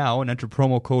DraftKings.com now and enter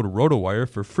promo code RotoWire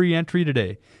for free entry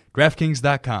today.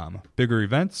 DraftKings.com. Bigger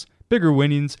events, bigger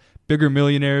winnings, bigger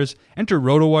millionaires. Enter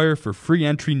RotoWire for free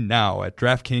entry now at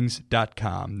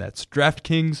DraftKings.com. That's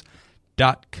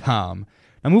DraftKings.com.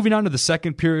 Now, moving on to the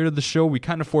second period of the show, we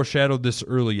kind of foreshadowed this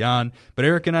early on, but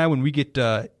Eric and I, when we get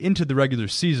into the regular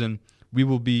season, we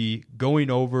will be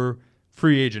going over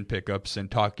free agent pickups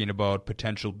and talking about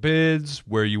potential bids,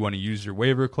 where you want to use your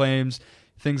waiver claims,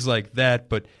 things like that.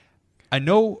 But I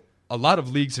know a lot of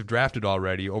leagues have drafted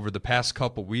already over the past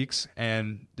couple weeks,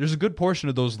 and there's a good portion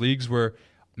of those leagues where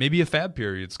maybe a fab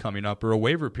period's coming up or a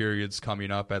waiver period's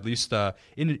coming up, at least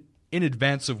in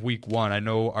advance of Week 1. I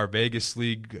know our Vegas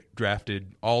league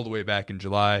drafted all the way back in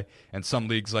July, and some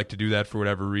leagues like to do that for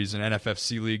whatever reason.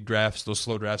 NFFC league drafts, those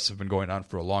slow drafts have been going on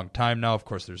for a long time now. Of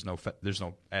course, there's no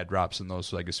ad drops in those,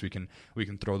 so I guess we can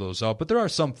throw those out. But there are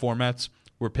some formats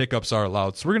where pickups are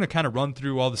allowed. So we're going to kind of run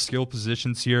through all the skill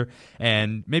positions here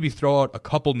and maybe throw out a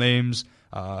couple names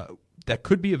that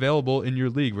could be available in your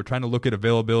league. We're trying to look at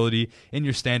availability in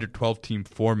your standard 12-team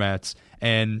formats.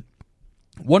 And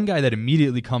one guy that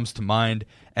immediately comes to mind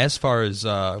as far as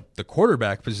the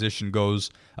quarterback position goes,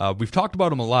 we've talked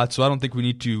about him a lot, so I don't think we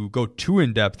need to go too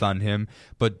in-depth on him.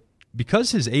 But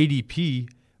because his ADP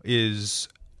is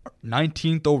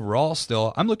 19th overall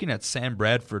still, I'm looking at Sam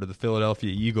Bradford of the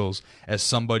Philadelphia Eagles as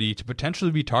somebody to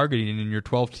potentially be targeting in your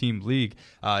 12-team league.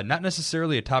 Not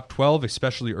necessarily a top 12,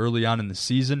 especially early on in the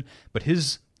season, but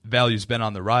his value's been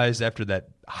on the rise after that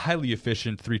highly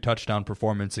efficient 3-touchdown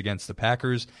performance against the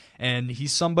Packers, and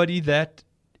he's somebody that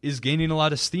is gaining a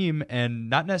lot of steam, and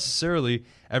not necessarily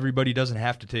everybody doesn't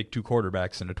have to take 2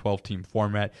 quarterbacks in a 12-team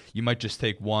format. You might just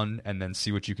take one and then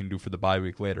see what you can do for the bye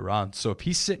week later on. So if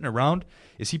he's sitting around,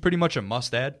 is he pretty much a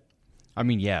must-add? I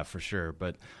mean, yeah, for sure,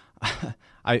 but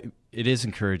it is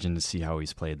encouraging to see how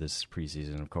he's played this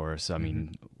preseason, of course. I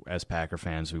mean, as Packer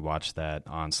fans, we watched that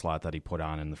onslaught that he put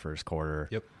on in the first quarter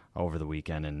over the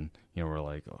weekend, and we're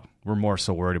like, we're more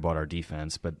so worried about our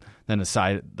defense. But then a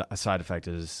side effect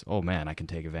is, oh man, I can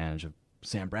take advantage of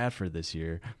Sam Bradford this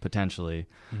year potentially.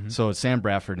 So Sam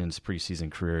Bradford in his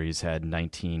preseason career, he's had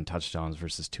 19 touchdowns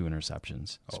versus 2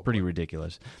 interceptions. It's pretty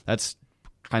ridiculous. That's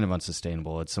kind of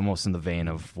unsustainable. It's almost in the vein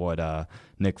of what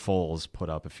Nick Foles put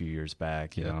up a few years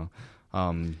back. You know.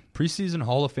 Preseason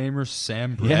Hall of Famer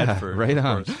Sam Bradford. Yeah, right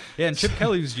on. Yeah, and Chip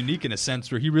Kelly was unique in a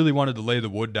sense where he really wanted to lay the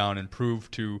wood down and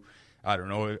prove to, I don't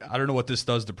know what this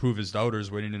does to prove his doubters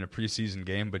winning in a preseason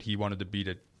game, but he wanted to beat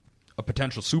a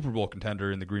potential Super Bowl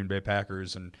contender in the Green Bay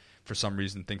Packers, and for some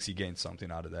reason thinks he gained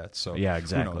something out of that. So yeah,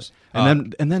 exactly. Who knows?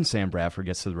 And then Sam Bradford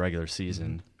gets to the regular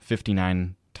season,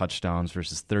 59 touchdowns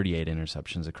versus 38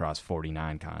 interceptions across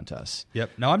 49 contests.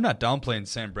 Yep. Now, I'm not downplaying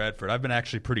Sam Bradford. I've been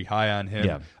actually pretty high on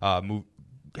him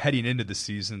heading into the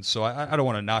season, so I don't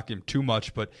want to knock him too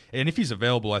much. And if he's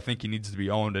available, I think he needs to be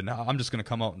owned. And I'm just going to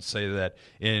come out and say that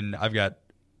I've got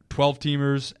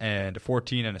 12-teamers and a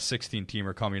 14 and a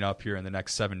 16-teamer coming up here in the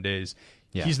next 7 days.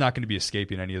 Yeah. He's not going to be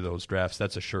escaping any of those drafts.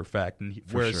 That's a sure fact. And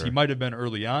whereas he might have been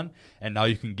early on, and now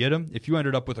you can get him. If you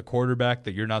ended up with a quarterback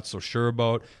that you're not so sure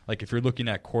about, like if you're looking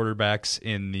at quarterbacks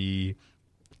in the,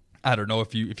 I don't know,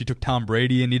 if you took Tom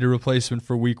Brady and need a replacement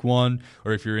for week 1,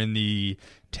 or if you're in the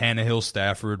Tannehill,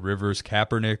 Stafford, Rivers,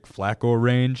 Kaepernick, Flacco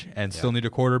range and still need a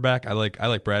quarterback, I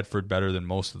like Bradford better than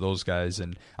most of those guys,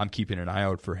 and I'm keeping an eye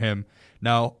out for him.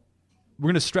 Now, we're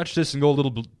going to stretch this and go a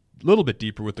little bit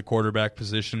deeper with the quarterback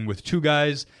position with 2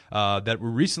 guys that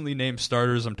were recently named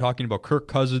starters. I'm talking about Kirk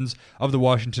Cousins of the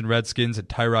Washington Redskins and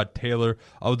Tyrod Taylor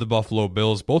of the Buffalo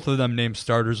Bills. Both of them named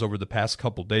starters over the past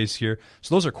couple days here.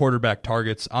 So those are quarterback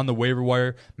targets on the waiver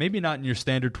wire. Maybe not in your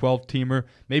standard 12-teamer,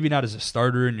 maybe not as a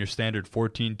starter in your standard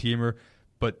 14-teamer,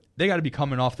 but they got to be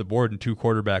coming off the board in 2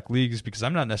 quarterback leagues, because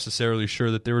I'm not necessarily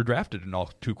sure that they were drafted in all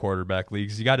 2 quarterback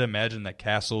leagues. You got to imagine that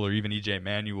Castle or even E.J.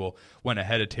 Manuel went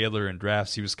ahead of Taylor in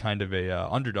drafts. He was kind of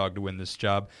a underdog to win this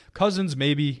job. Cousins,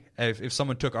 maybe, if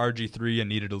someone took RG3 and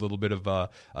needed a little bit of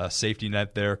a safety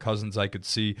net there, Cousins I could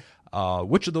see.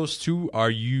 Which of those 2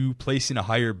 are you placing a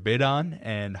higher bid on,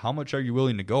 and how much are you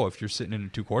willing to go if you're sitting in a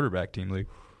 2 quarterback team league?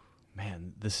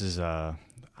 Man, this is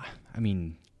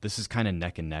this is kind of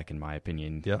neck and neck in my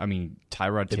opinion. Yep. I mean,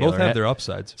 Tyrod Taylor. They both have their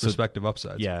upsides, respective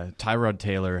upsides. Yeah, Tyrod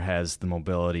Taylor has the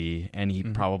mobility, and he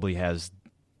probably has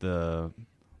the.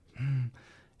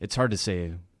 It's hard to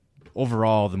say.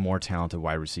 Overall, the more talented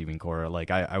wide receiving core.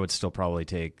 Like I would still probably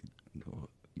take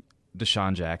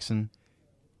Deshaun Jackson.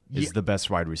 Is the best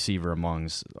wide receiver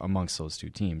amongst those 2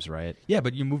 teams, right? Yeah,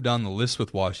 but you move down the list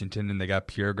with Washington, and they got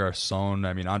Pierre Garçon.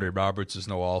 I mean, Andre Roberts is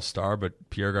no all-star, but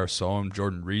Pierre Garçon,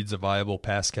 Jordan Reed's a viable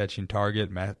pass-catching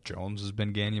target. Matt Jones has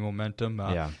been gaining momentum.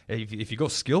 If you go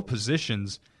skill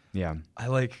positions, I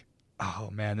like. Oh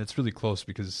man, it's really close,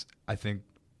 because I think,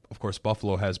 of course,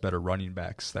 Buffalo has better running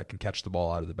backs that can catch the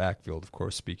ball out of the backfield. Of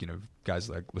course, speaking of guys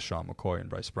like LaShawn McCoy and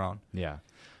Bryce Brown. Yeah.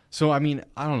 So, I mean,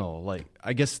 I don't know. Like,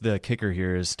 I guess the kicker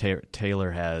here is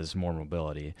Taylor has more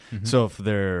mobility. So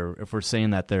if we're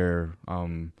saying that their,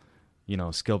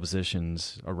 skill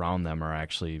positions around them are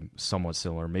actually somewhat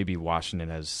similar, maybe Washington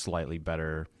has slightly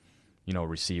better,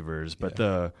 receivers, but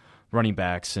the running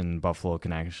backs in Buffalo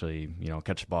can actually,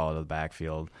 catch the ball out of the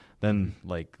backfield. Then,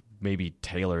 like, maybe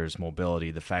Taylor's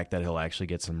mobility, the fact that he'll actually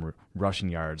get some rushing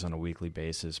yards on a weekly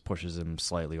basis, pushes him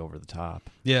slightly over the top.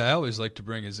 Yeah, I always like to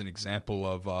bring as an example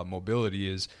of mobility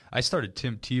is I started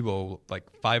Tim Tebow like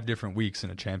 5 different weeks in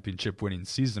a championship-winning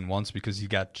season once, because he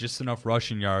got just enough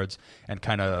rushing yards and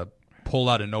kind of pulled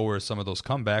out of nowhere some of those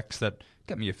comebacks that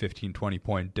got me a 15,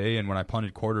 20-point day, and when I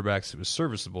punted quarterbacks, it was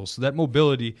serviceable. So that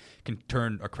mobility can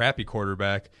turn a crappy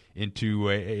quarterback into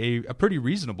a pretty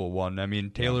reasonable one. I mean,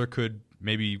 Taylor could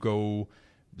maybe go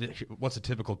what's a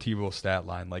typical Tebow stat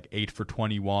line? Like 8 for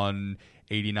 21,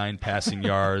 89 passing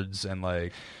yards, and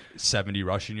like 70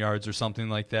 rushing yards or something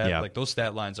like that. Yeah. Like those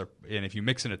stat lines are, and if you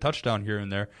mix in a touchdown here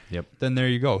and there, Yep. then there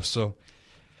you go. So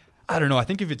I don't know. I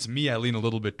think if it's me, I lean a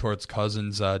little bit towards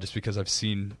Cousins just because I've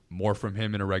seen more from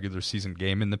him in a regular season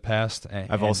game in the past.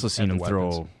 I've also seen him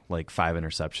weapons. throw like 5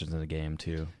 interceptions in a game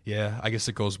too. Yeah, I guess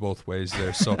it goes both ways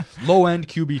there. So low-end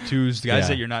QB2s, the guys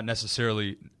that you're not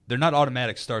necessarily – they're not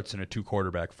automatic starts in a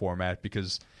 2-quarterback format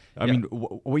because – I mean,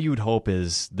 what you would hope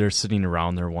is they're sitting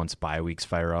around there once bye weeks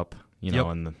fire up,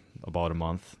 in about a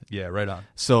month. Yeah, right on.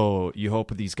 So you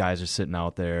hope these guys are sitting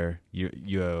out there.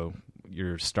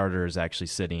 Your starter is actually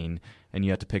sitting, and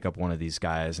you have to pick up one of these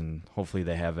guys, and hopefully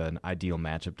they have an ideal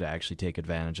matchup to actually take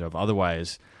advantage of.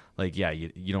 Otherwise,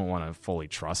 you don't want to fully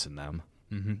trust in them.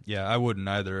 Mm-hmm. Yeah, I wouldn't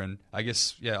either. And I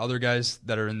guess, other guys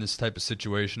that are in this type of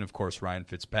situation, of course, Ryan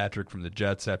Fitzpatrick from the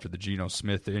Jets after the Geno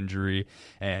Smith injury,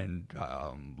 and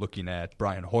looking at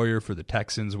Brian Hoyer for the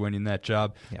Texans winning that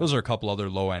job. Yeah. Those are a couple other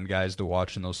low-end guys to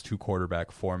watch in those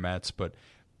 2-quarterback formats, but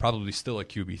probably still a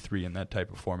QB3 in that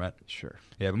type of format. Sure.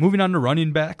 Yeah, but moving on to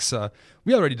running backs,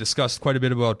 we already discussed quite a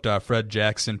bit about Fred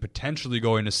Jackson potentially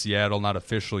going to Seattle, not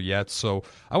official yet. So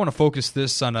I want to focus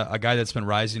this on a guy that's been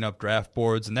rising up draft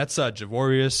boards, and that's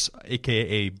Javorius,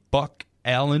 a.k.a. Buck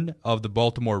Allen of the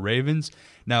Baltimore Ravens.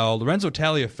 Now, Lorenzo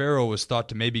Taliaferro was thought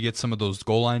to maybe get some of those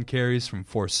goal line carries from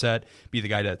Forsett, be the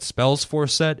guy that spells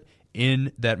Forsett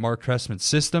in that Mark Trestman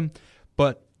system,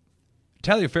 but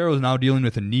Taliaferro is now dealing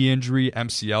with a knee injury,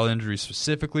 MCL injury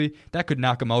specifically. That could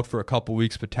knock him out for a couple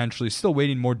weeks potentially. Still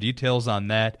waiting more details on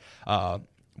that.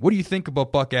 What do you think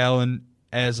about Buck Allen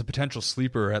as a potential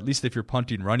sleeper, at least if you're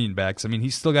punting running backs? I mean,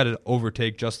 he's still got to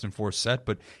overtake Justin Forsett,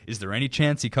 but is there any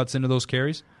chance he cuts into those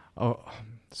carries? Oh,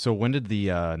 so when did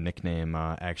the nickname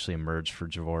actually emerge for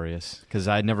Javorius? Because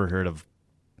I'd never heard of,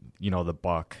 the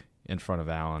Buck in front of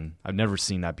Allen. I've never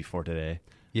seen that before today.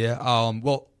 Yeah,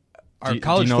 our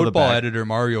college football editor,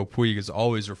 Mario Puig, has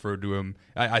always referred to him.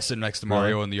 I sit next to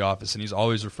Mario in the office, and he's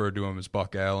always referred to him as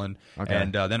Buck Allen. Okay.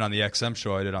 And then on the XM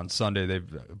show I did on Sunday,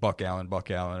 they've Buck Allen,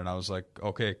 and I was like,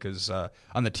 okay, because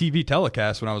on the TV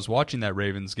telecast when I was watching that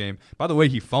Ravens game, by the way,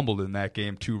 he fumbled in that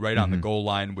game too, right on the goal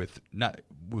line with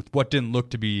what didn't look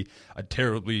to be a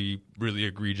terribly, really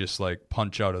egregious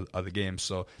punch out of the game.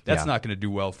 So that's not going to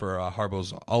do well for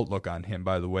Harbaugh's outlook on him,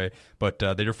 by the way. But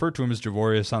they referred to him as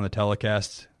Javorius on the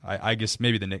telecast. I guess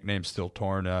maybe the nickname's still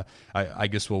torn. I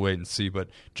guess we'll wait and see. But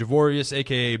Javorius,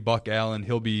 a.k.a. Buck Allen,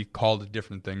 he'll be called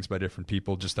different things by different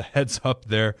people. Just a heads up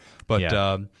there. But,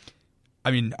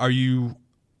 I mean, are you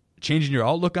changing your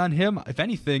outlook on him? If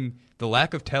anything, the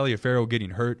lack of Taliaferro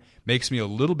getting hurt makes me a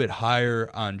little bit higher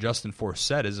on Justin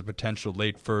Forsett as a potential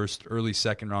late first, early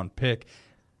second-round pick,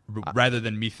 rather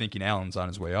than me thinking Allen's on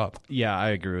his way up. Yeah, I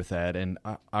agree with that. And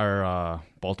our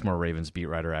Baltimore Ravens beat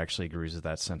writer actually agrees with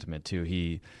that sentiment, too.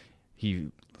 He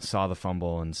saw the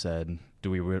fumble and said, do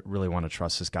we really want to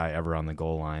trust this guy ever on the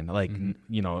goal line?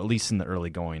 At least in the early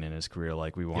going in his career,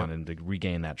 we want him to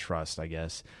regain that trust, I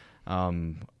guess.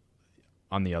 On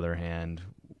the other hand,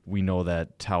 we know that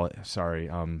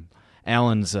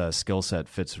Allen's skill set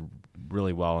fits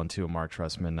really well into a Mark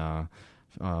Trestman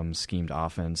schemed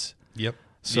offense. Yep.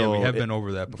 So we have been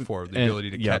over that before, the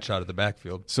ability to catch out of the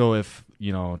backfield. So if,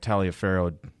 Lorenzo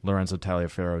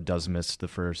Taliaferro does miss the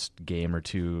first game or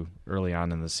two early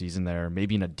on in the season there,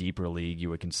 maybe in a deeper league you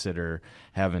would consider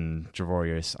having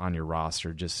Javorius on your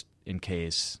roster just in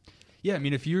case. Yeah, I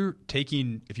mean, if you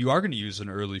are going to use an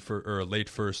early or a late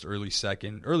first, early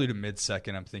second, early to mid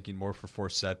second, I'm thinking more for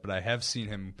Forsett, but I have seen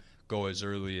him go as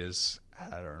early as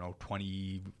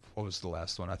 20. What was the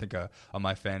last one? I think on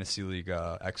my fantasy league,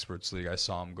 experts league, I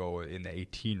saw him go in the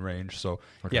 18 range. So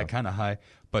kind of high.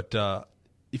 But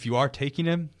if you are taking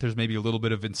him, there's maybe a little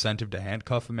bit of incentive to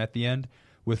handcuff him at the end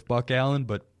with Buck Allen.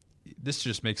 But this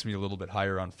just makes me a little bit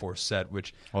higher on Forsett,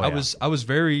 which I was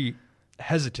very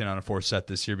hesitant on a Forsett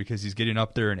this year because he's getting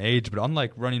up there in age. But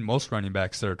unlike most running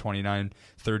backs that are 29,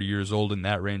 30 years old in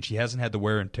that range, he hasn't had the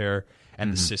wear and tear.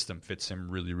 And the system fits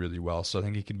him really, really well. So I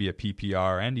think he can be a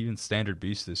PPR and even standard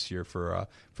beast this year for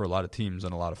a lot of teams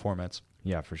and a lot of formats.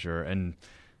 Yeah, for sure. And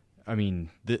I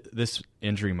mean, this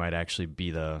injury might actually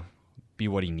be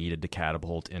what he needed to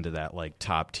catapult into that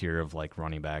top tier of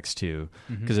running backs too.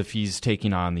 Because if he's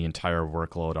taking on the entire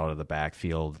workload out of the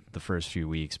backfield the first few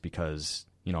weeks, because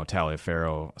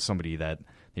Taliaferro, somebody that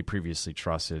they previously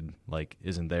trusted,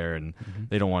 isn't there, and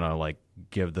they don't want to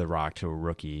give the rock to a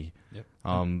rookie. Yep.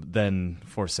 Then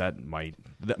Forsett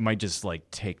might just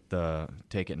take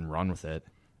it and run with it.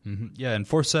 Yeah, and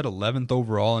Forsett 11th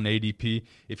overall in ADP.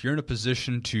 If you're in a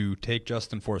position to take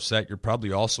Justin Forsett, you're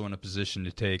probably also in a position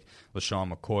to take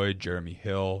LaShawn McCoy, Jeremy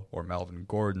Hill, or Melvin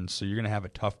Gordon. So you're going to have a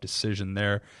tough decision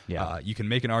there. Yeah. You can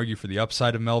make an argument for the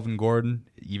upside of Melvin Gordon,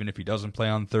 even if he doesn't play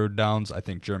on third downs. I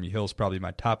think Jeremy Hill's probably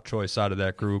my top choice out of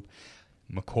that group.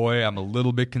 McCoy, I'm a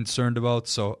little bit concerned about,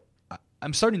 so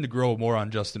I'm starting to grow more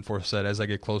on Justin Forsett as I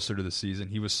get closer to the season.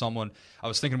 He was someone, I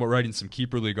was thinking about writing some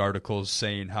Keeper League articles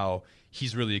saying how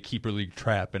he's really a Keeper League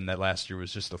trap and that last year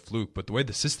was just a fluke. But the way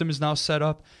the system is now set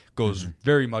up goes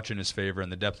very much in his favor,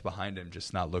 and the depth behind him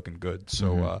just not looking good.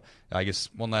 So I guess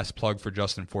one last plug for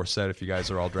Justin Forsett if you guys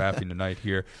are all drafting tonight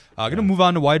here. Going to move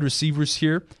on to wide receivers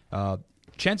here.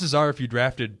 Chances are if you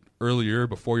drafted earlier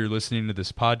before you're listening to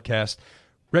this podcast,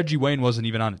 Reggie Wayne wasn't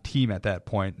even on a team at that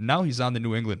point. Now he's on the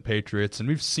New England Patriots, and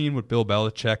we've seen what Bill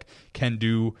Belichick can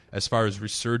do as far as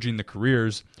resurging the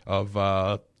careers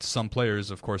of some players.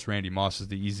 Of course, Randy Moss is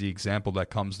the easy example that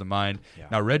comes to mind. Yeah.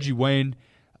 Now, Reggie Wayne,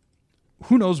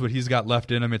 who knows what he's got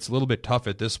left in him? It's a little bit tough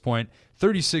at this point.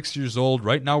 36 years old.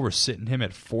 Right now we're sitting him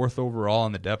at 4th overall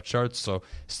on the depth chart, so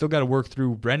still got to work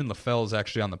through. Brandon LaFell is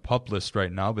actually on the PUP list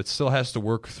right now, but still has to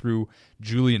work through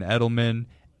Julian Edelman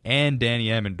and Danny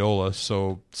Amendola,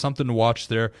 so something to watch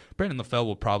there. Brandon LaFell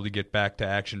will probably get back to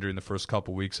action during the first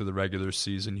couple weeks of the regular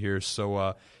season here,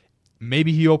 so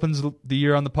maybe he opens the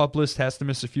year on the PUP list, has to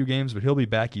miss a few games, but he'll be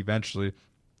back eventually.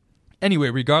 Anyway,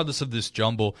 regardless of this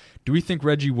jumble, do we think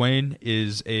Reggie Wayne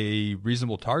is a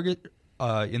reasonable target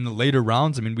in the later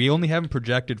rounds? I mean, we only have him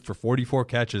projected for 44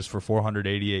 catches for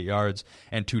 488 yards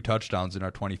and 2 touchdowns in our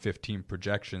 2015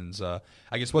 projections. I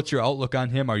guess what's your outlook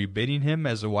on him? Are you bidding him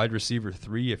as a wide receiver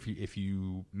 3 if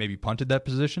you maybe punted that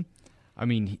position? I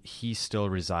mean, he still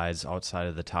resides outside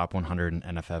of the top 100 in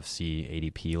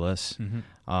NFFC ADP list.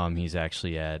 He's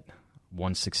actually at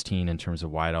 116 in terms of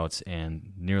wideouts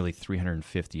and nearly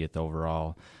 350th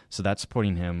overall. So that's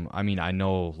putting him, I mean, I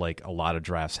know like a lot of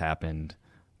drafts happened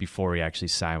before he actually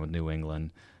signed with New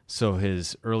England. So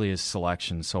his earliest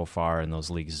selection so far in those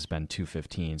leagues has been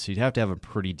 215. So you'd have to have a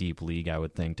pretty deep league, I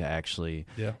would think, to actually,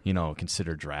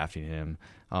 consider drafting him.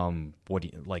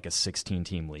 Like a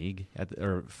 16-team league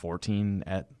or 14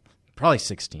 at probably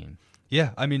 16.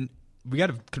 Yeah, I mean, we got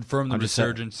to confirm the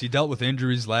resurgence. He dealt with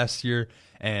injuries last year,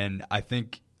 and I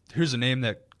think here's a name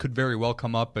that could very well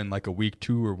come up in like a week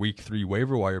 2 or week 3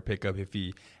 waiver wire pickup if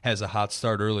he has a hot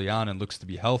start early on and looks to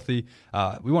be healthy.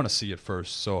 We want to see it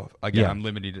first. So, again, I'm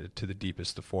limiting it to the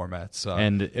deepest of formats.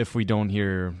 And if we don't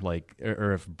hear,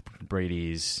 or if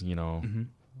Brady's,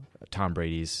 Tom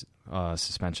Brady's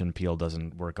suspension appeal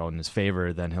doesn't work out in his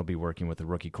favor, then he'll be working with a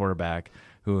rookie quarterback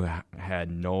who had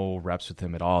no reps with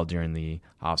him at all during the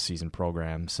offseason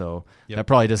program. So that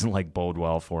probably doesn't bode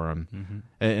well for him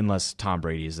unless Tom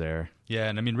Brady's there. Yeah,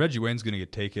 and I mean, Reggie Wayne's going to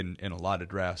get taken in a lot of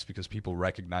drafts because people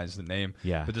recognize the name.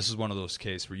 Yeah. But this is one of those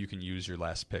cases where you can use your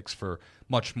last picks for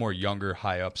much more younger,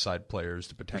 high-upside players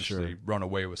to potentially run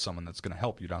away with someone that's going to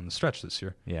help you down the stretch this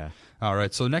year. Yeah. All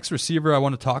right, so the next receiver I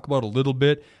want to talk about a little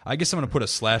bit. I guess I'm going to put a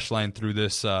slash line through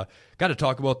this. Got to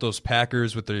talk about those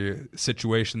Packers with the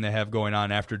situation they have going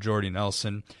on after Jordy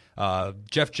Nelson.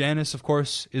 Jeff Janis, of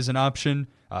course, is an option.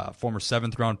 Former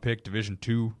 7th-round pick, Division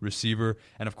II receiver.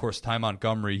 And, of course, Ty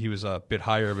Montgomery, he was a bit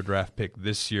higher of a draft pick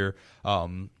this year.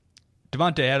 Devontae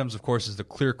Adams, of course, is the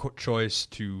clear choice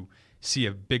to see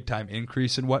a big-time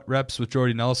increase in reps with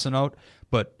Jordy Nelson out.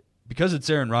 But because it's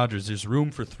Aaron Rodgers, there's room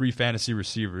for 3 fantasy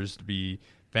receivers to be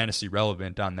fantasy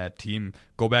relevant on that team.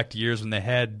 Go back to years when they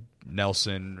had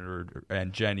Nelson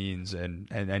and Jennings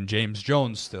and James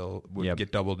Jones still would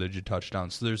get double-digit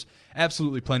touchdowns. So there's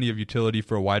absolutely plenty of utility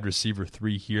for a wide receiver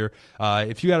 3 here.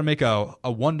 If you got to make a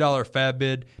 $1 fab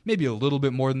bid, maybe a little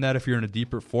bit more than that if you're in a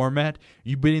deeper format,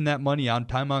 you bidding that money on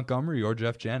Ty Montgomery or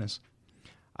Jeff Janis?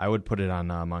 I would put it on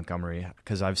Montgomery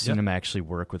because I've seen him actually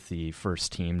work with the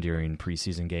first team during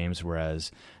preseason games, whereas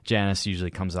Janis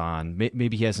usually comes on.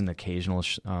 Maybe he has an occasional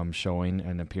showing,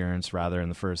 an appearance rather in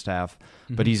the first half,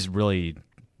 but he's really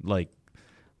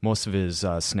most of his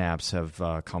snaps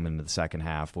have come into the second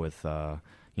half with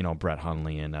Brett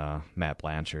Hundley and Matt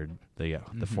Blanchard, the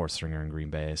 4th stringer in Green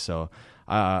Bay. So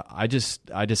I just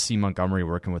see Montgomery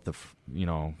working with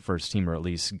the first team, or at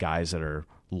least guys that are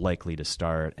likely to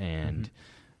start, and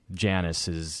Janis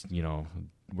is,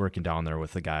 working down there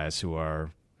with the guys who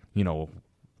are,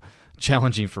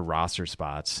 challenging for roster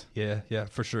spots. Yeah,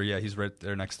 for sure. Yeah, he's right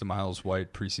there next to Miles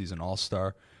White, preseason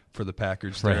All-Star for the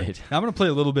Packers there. Right. Now I'm going to play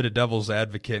a little bit of devil's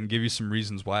advocate and give you some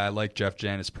reasons why I like Jeff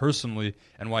Janis personally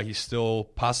and why he's still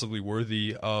possibly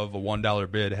worthy of a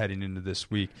 $1 bid heading into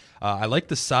this week. I like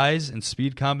the size and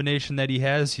speed combination that he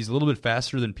has. He's a little bit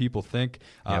faster than people think.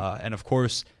 And, of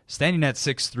course, standing at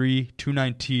 6'3",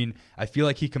 219, I feel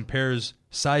like he compares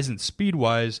size and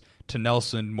speed-wise to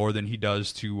Nelson more than he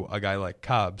does to a guy like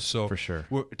Cobb. So for sure.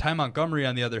 Ty Montgomery,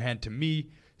 on the other hand, to me,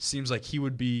 seems like he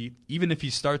would be, even if he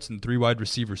starts in 3 wide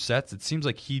receiver sets, it seems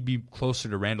like he'd be closer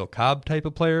to Randall Cobb type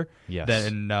of player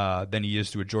than he is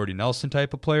to a Jordy Nelson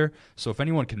type of player. So if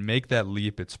anyone can make that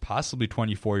leap, it's possibly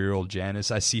 24-year-old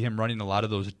Janis. I see him running a lot of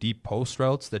those deep post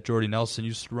routes that Jordy Nelson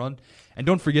used to run. And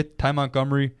don't forget, Ty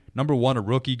Montgomery, number one, a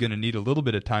rookie, going to need a little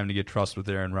bit of time to get trust with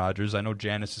Aaron Rodgers. I know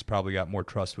Janis has probably got more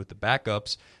trust with the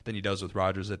backups than he does with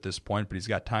Rodgers at this point, but he's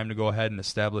got time to go ahead and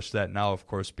establish that now, of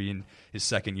course, being his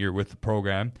second year with the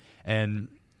program. And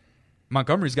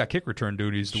Montgomery's got kick return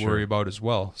duties to worry about as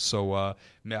well. So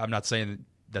I'm not saying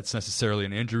that's necessarily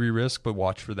an injury risk, but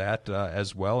watch for that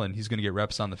as well, and he's going to get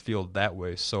reps on the field that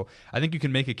way. So I think you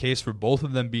can make a case for both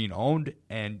of them being owned,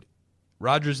 and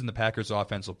Rodgers and the Packers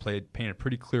offense will paint a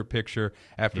pretty clear picture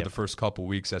after the first couple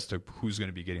weeks as to who's going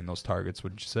to be getting those targets,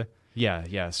 wouldn't you say?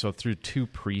 Yeah. So through 2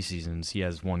 preseasons, he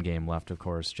has 1 game left, of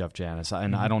course, Jeff Janis.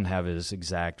 And I don't have his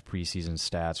exact preseason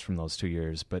stats from those 2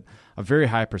 years, but a very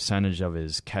high percentage of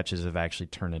his catches have actually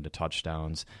turned into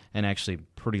touchdowns, and actually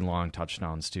pretty long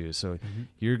touchdowns too. So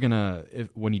you're going to,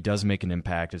 when he does make an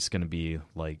impact, it's going to be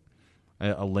like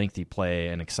a lengthy play,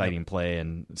 an exciting play,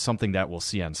 and something that we'll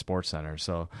see on SportsCenter.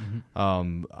 So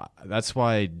that's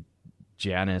why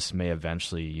Janis may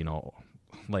eventually,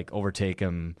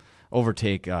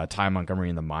 overtake Ty Montgomery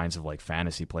in the minds of like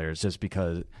fantasy players, just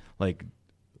because, like,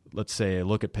 let's say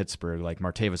look at Pittsburgh, like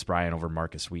Martavis Bryant over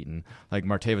Marcus Wheaton. Like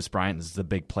Martavis Bryant is the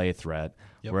big play threat,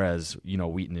 whereas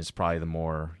Wheaton is probably the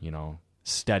more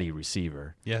steady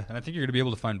receiver. Yeah, and I think you're going to be able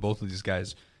to find both of these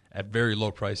guys at very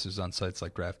low prices on sites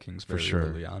like DraftKings very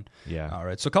early on. Yeah. All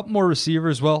right, so a couple more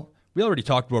receivers. Well, we already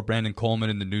talked about Brandon Coleman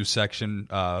in the news section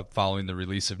following the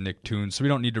release of Nick Toon, so we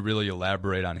don't need to really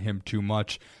elaborate on him too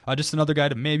much. Just another guy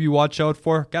to maybe watch out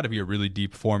for. Got to be a really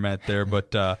deep format there,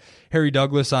 but Harry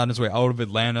Douglas on his way out of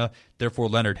Atlanta. Therefore,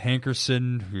 Leonard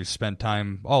Hankerson, who spent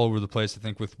time all over the place, I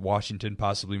think, with Washington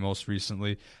possibly most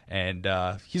recently, and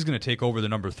he's going to take over the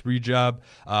number 3 job.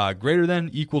 Greater than,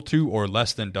 equal to, or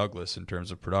less than Douglas in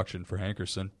terms of production for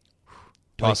Hankerson.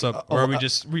 Toss up, or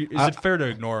is it fair to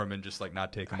ignore him and just like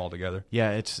not take him altogether?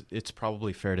 Yeah, it's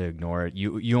probably fair to ignore it.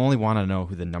 You only want to know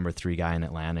who the number 3 guy in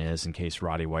Atlanta is in case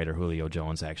Roddy White or Julio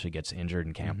Jones actually gets injured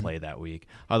and can't play that week.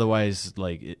 Otherwise,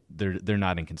 they're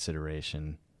not in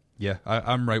consideration. Yeah,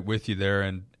 I'm right with you there,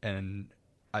 and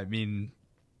I mean,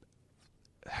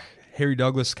 Harry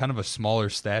Douglas, kind of a smaller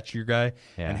stature guy,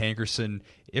 and Hankerson,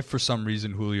 if for some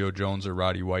reason Julio Jones or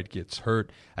Roddy White gets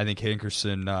hurt, I think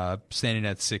Hankerson, standing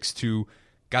at 6'2",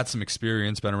 got some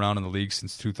experience, been around in the league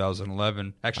since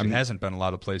 2011. Actually, hasn't been a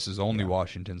lot of places, only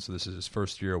Washington, so this is his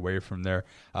first year away from there.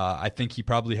 I think he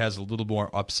probably has a little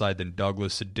more upside than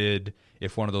Douglas did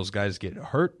if one of those guys get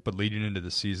hurt, but leading into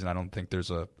the season, I don't think there's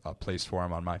a place for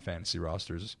him on my fantasy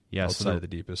rosters outside of the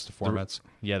deepest formats.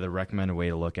 The recommended way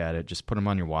to look at it, just put him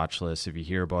on your watch list. If you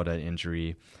hear about an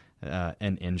injury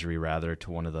to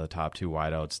one of the top 2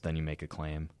 wideouts, then you make a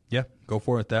claim. Yeah, go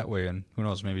for it that way, and who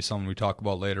knows, maybe someone we talk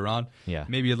about later on. Yeah.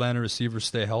 Maybe Atlanta receivers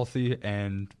stay healthy,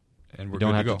 and we're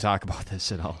don't good have to go. to talk about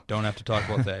this at all. Don't have to talk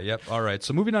about that. Yep. All right.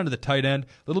 So moving on to the tight end, a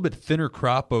little bit thinner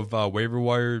crop of waiver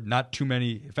wire. Not too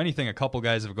many. If anything, a couple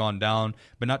guys have gone down,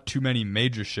 but not too many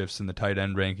major shifts in the tight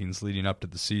end rankings leading up to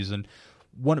the season.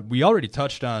 We already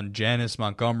touched on Janis,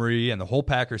 Montgomery, and the whole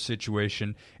Packers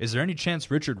situation. Is there any chance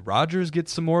Richard Rodgers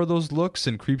gets some more of those looks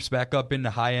and creeps back up into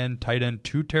high-end tight end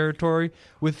 2 territory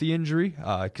with the injury?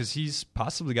 Because he's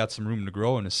possibly got some room to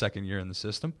grow in his second year in the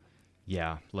system.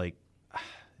 Yeah,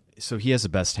 so he has the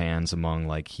best hands among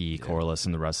Corliss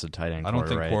and the rest of the tight end. I don't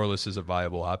think right? Corliss is a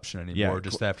viable option anymore.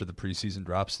 Just after the preseason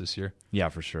drops this year. Yeah,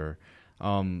 for sure.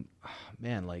 So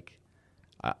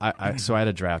I had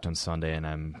a draft on Sunday, and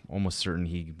I'm almost certain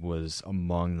he was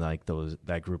among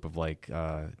that group of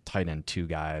tight end 2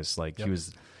 guys. He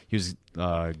was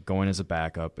going as a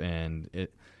backup, and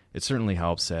it certainly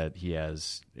helps that he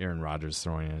has Aaron Rodgers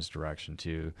throwing in his direction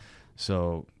too.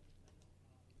 So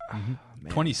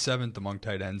 27th among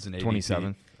tight ends in ADP.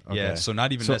 27th. Okay. Yeah, so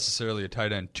not even necessarily a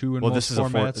tight end 2 in most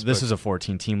formats. This is a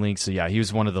 14-team league, so he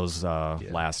was one of those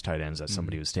last tight ends that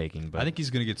somebody was taking. But I think he's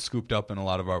going to get scooped up in a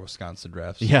lot of our Wisconsin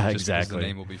drafts. Yeah, just exactly. Because the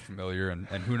name will be familiar, and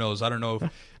who knows? I don't know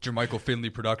if Jermichael Finley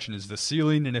production is the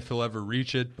ceiling and if he'll ever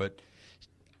reach it, but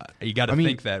You got to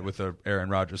think that with a Aaron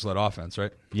Rodgers-led offense,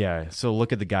 right? Yeah, so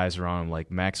look at the guys around him.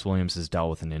 Like Max Williams has dealt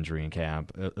with an injury in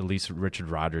camp. At least Richard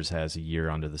Rodgers has a year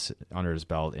under his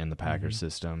belt in the Packers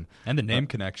system. And the name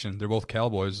connection. They're both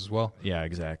Cowboys as well. Yeah,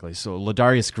 exactly. So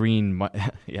Ladarius Green might,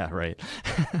 yeah, right.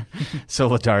 So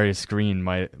Ladarius Green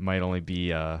might only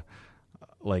be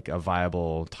like a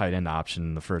viable tight end option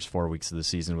in the first 4 weeks of the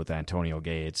season with Antonio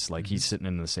Gates. Like he's sitting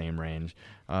in the same range.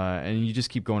 And you just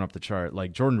keep going up the chart.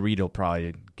 Like Jordan Reed will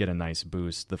probably get a nice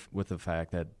boost with the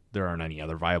fact that there aren't any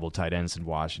other viable tight ends in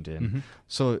Washington.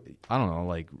 So I don't know,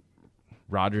 like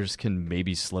Rodgers can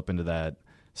maybe slip into that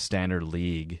standard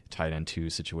league tight end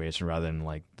 2 situation rather than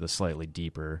like the slightly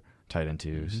deeper tight end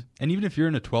 2s. And even if you're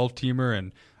in a 12-teamer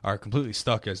and are completely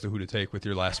stuck as to who to take with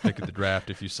your last pick of the draft,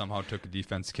 if you somehow took a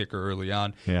defense kicker early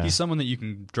on, he's someone that you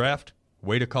can draft,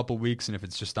 wait a couple weeks, and if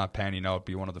it's just not panning out,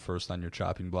 be one of the first on your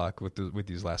chopping block with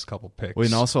these last couple picks. Well,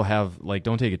 and also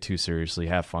don't take it too seriously.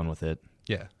 Have fun with it.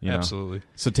 Yeah, absolutely. Know?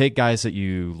 So take guys that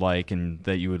you like and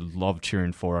that you would love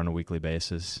cheering for on a weekly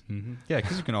basis. Yeah,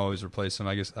 because you can always replace them.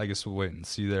 I guess we'll wait and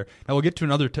see there. Now we'll get to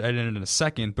another tight end in a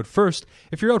second, but first,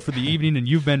 if you're out for the evening and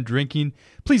you've been drinking,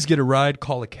 please get a ride,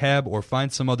 call a cab, or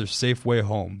find some other safe way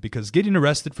home, because getting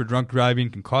arrested for drunk driving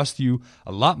can cost you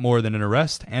a lot more than an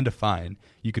arrest and a fine.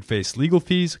 You could face legal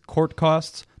fees, court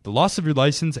costs, the loss of your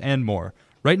license, and more.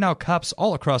 Right now, cops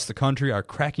all across the country are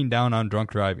cracking down on drunk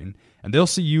driving, and they'll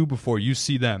see you before you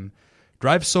see them.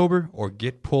 Drive sober or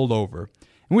get pulled over.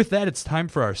 And with that, it's time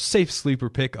for our safe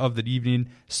sleeper pick of the evening,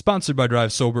 sponsored by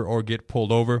Drive Sober or Get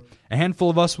Pulled Over. A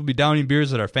handful of us will be downing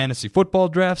beers at our fantasy football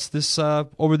drafts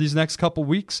over these next couple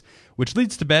weeks, which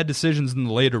leads to bad decisions in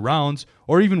the later rounds,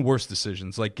 or even worse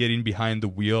decisions, like getting behind the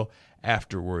wheel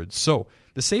afterwards. So,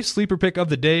 the safe sleeper pick of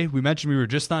the day, we mentioned we were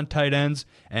just on tight ends,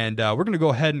 and we're going to go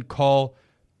ahead and call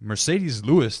Mercedes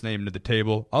Lewis named to the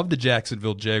table of the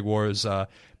Jacksonville Jaguars.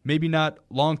 Maybe not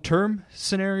long-term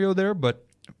scenario there, but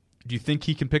do you think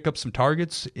he can pick up some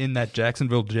targets in that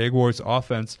Jacksonville Jaguars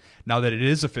offense now that it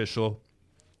is official,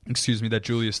 that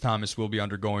Julius Thomas will be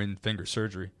undergoing finger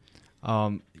surgery?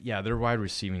 Yeah, their wide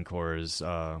receiving core is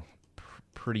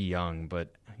pretty young,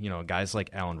 but guys like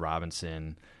Allen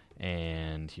Robinson,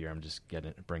 and here I'm just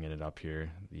bringing it up here,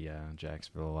 the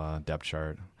Jacksonville depth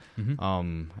chart.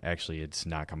 Actually, it's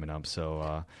not coming up.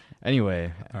 So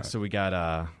anyway, right. So we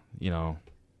got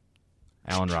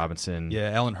Allen Robinson. Yeah,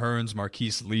 Allen Hurns,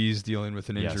 Marquise Lee's dealing with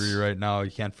an injury right now.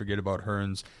 You can't forget about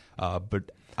Hurns.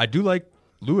 But I do like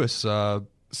Lewis. So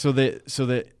the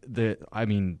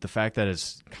fact that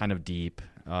it's kind of deep.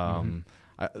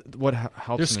 What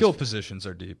helps? Their skill positions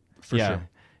are deep for sure.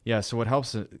 Yeah, so what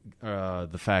helps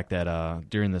the fact that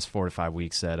during this 4 to 5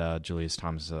 weeks that Julius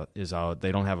Thomas is out,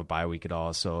 they don't have a bye week at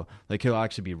all, so he'll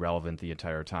actually be relevant the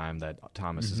entire time that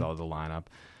Thomas is out of the lineup.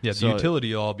 Yeah, the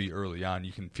utility will all be early on.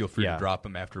 You can feel free to drop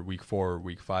him after week 4 or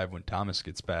week 5 when Thomas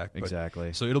gets back.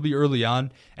 Exactly. So it'll be early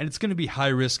on, and it's going to be high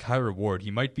risk, high reward.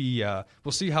 He might be.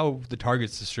 We'll see how the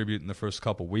targets distribute in the first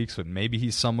couple weeks, but maybe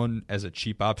he's someone as a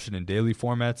cheap option in daily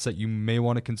formats that you may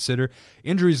want to consider.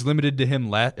 Injuries limited to him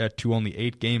to only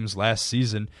 8 games last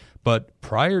season, but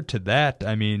prior to that,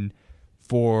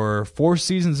 for 4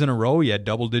 seasons in a row, he had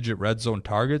double-digit red zone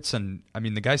targets, and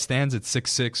the guy stands at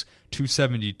 6'6",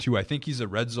 272. I think he's a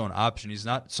red zone option. He's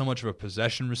not so much of a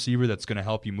possession receiver that's going to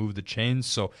help you move the chains,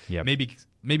 so maybe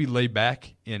lay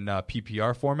back in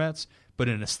PPR formats, but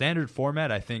in a standard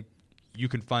format, I think you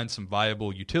can find some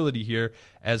viable utility here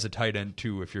as a tight end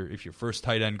too. If your first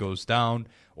tight end goes down,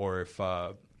 or if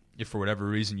for whatever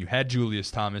reason you had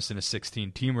Julius Thomas in a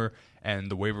 16-teamer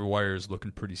and the waiver wire is looking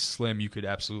pretty slim, you could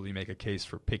absolutely make a case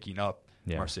for picking up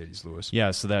Mercedes Lewis. Yeah,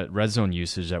 so that red zone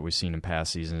usage that we've seen in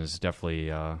past seasons is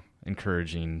definitely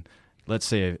encouraging. Let's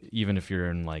say even if you're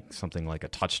in something like a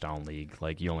touchdown league,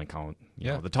 you only count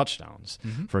the touchdowns,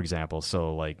 for example.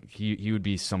 So he would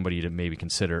be somebody to maybe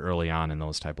consider early on in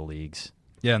those type of leagues.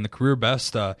 Yeah, and the career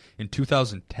best in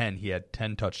 2010, he had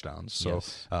 10 touchdowns, so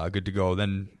good to go.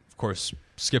 Then, of course,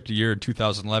 skipped a year in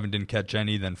 2011, didn't catch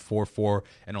any, then 4-4,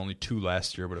 and only 2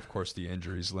 last year, but of course the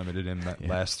injuries limited him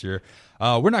last year.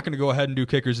 We're not going to go ahead and do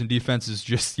kickers and defenses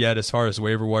just yet as far as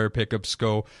waiver wire pickups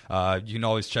go. You can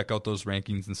always check out those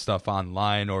rankings and stuff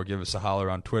online, or give us a holler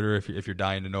on Twitter if you're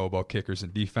dying to know about kickers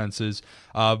and defenses.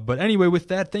 But anyway, with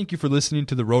that, thank you for listening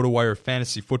to the RotoWire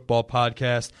Fantasy Football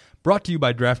Podcast, brought to you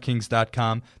by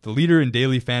DraftKings.com, the leader in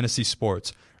daily fantasy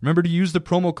sports. Remember to use the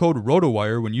promo code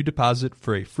RotoWire when you deposit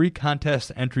for a free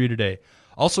contest entry today.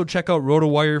 Also, check out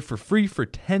RotoWire for free for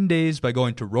 10 days by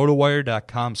going to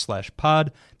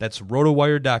rotowire.com/pod. That's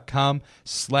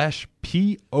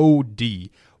rotowire.com/POD.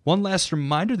 One last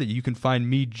reminder that you can find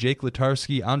me, Jake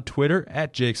Latarski, on Twitter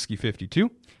at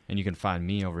JakeSki52. And you can find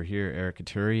me over here, Eric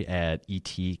Katuri, at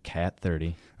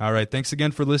ETCat30. All right, thanks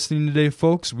again for listening today,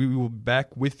 folks. We will be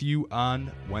back with you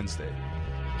on Wednesday.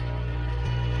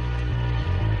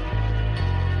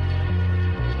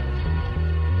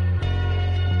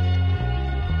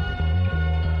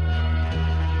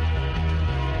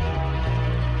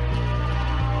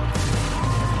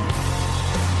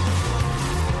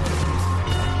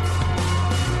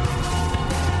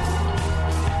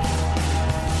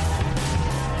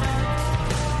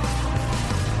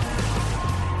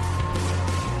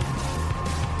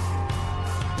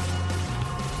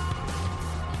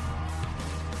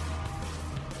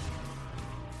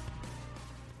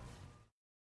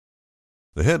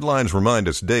 The headlines remind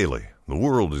us daily, the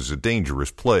world is a dangerous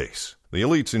place. The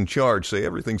elites in charge say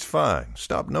everything's fine,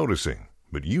 stop noticing.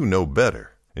 But you know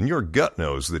better. And your gut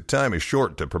knows that time is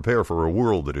short to prepare for a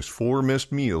world that is 4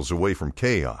 missed meals away from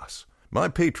chaos. My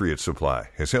Patriot Supply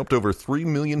has helped over 3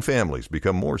 million families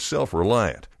become more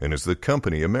self-reliant and is the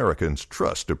company Americans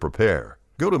trust to prepare.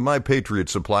 Go to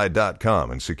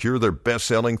MyPatriotSupply.com and secure their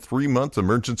best-selling 3-month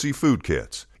emergency food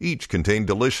kits. Each contain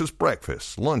delicious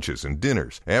breakfasts, lunches, and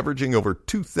dinners, averaging over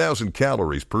 2,000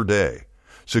 calories per day.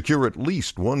 Secure at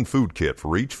least 1 food kit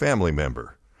for each family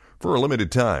member. For a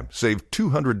limited time, save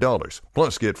 $200,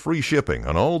 plus get free shipping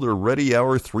on all their Ready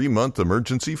Hour 3-month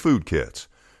emergency food kits.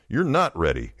 You're not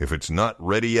ready if it's not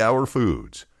Ready Hour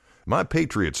Foods. My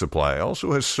Patriot Supply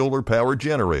also has solar power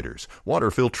generators,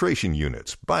 water filtration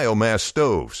units, biomass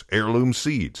stoves, heirloom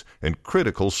seeds, and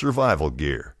critical survival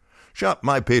gear. Shop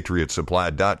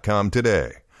MyPatriotSupply.com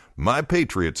today.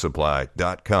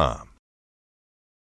 MyPatriotSupply.com.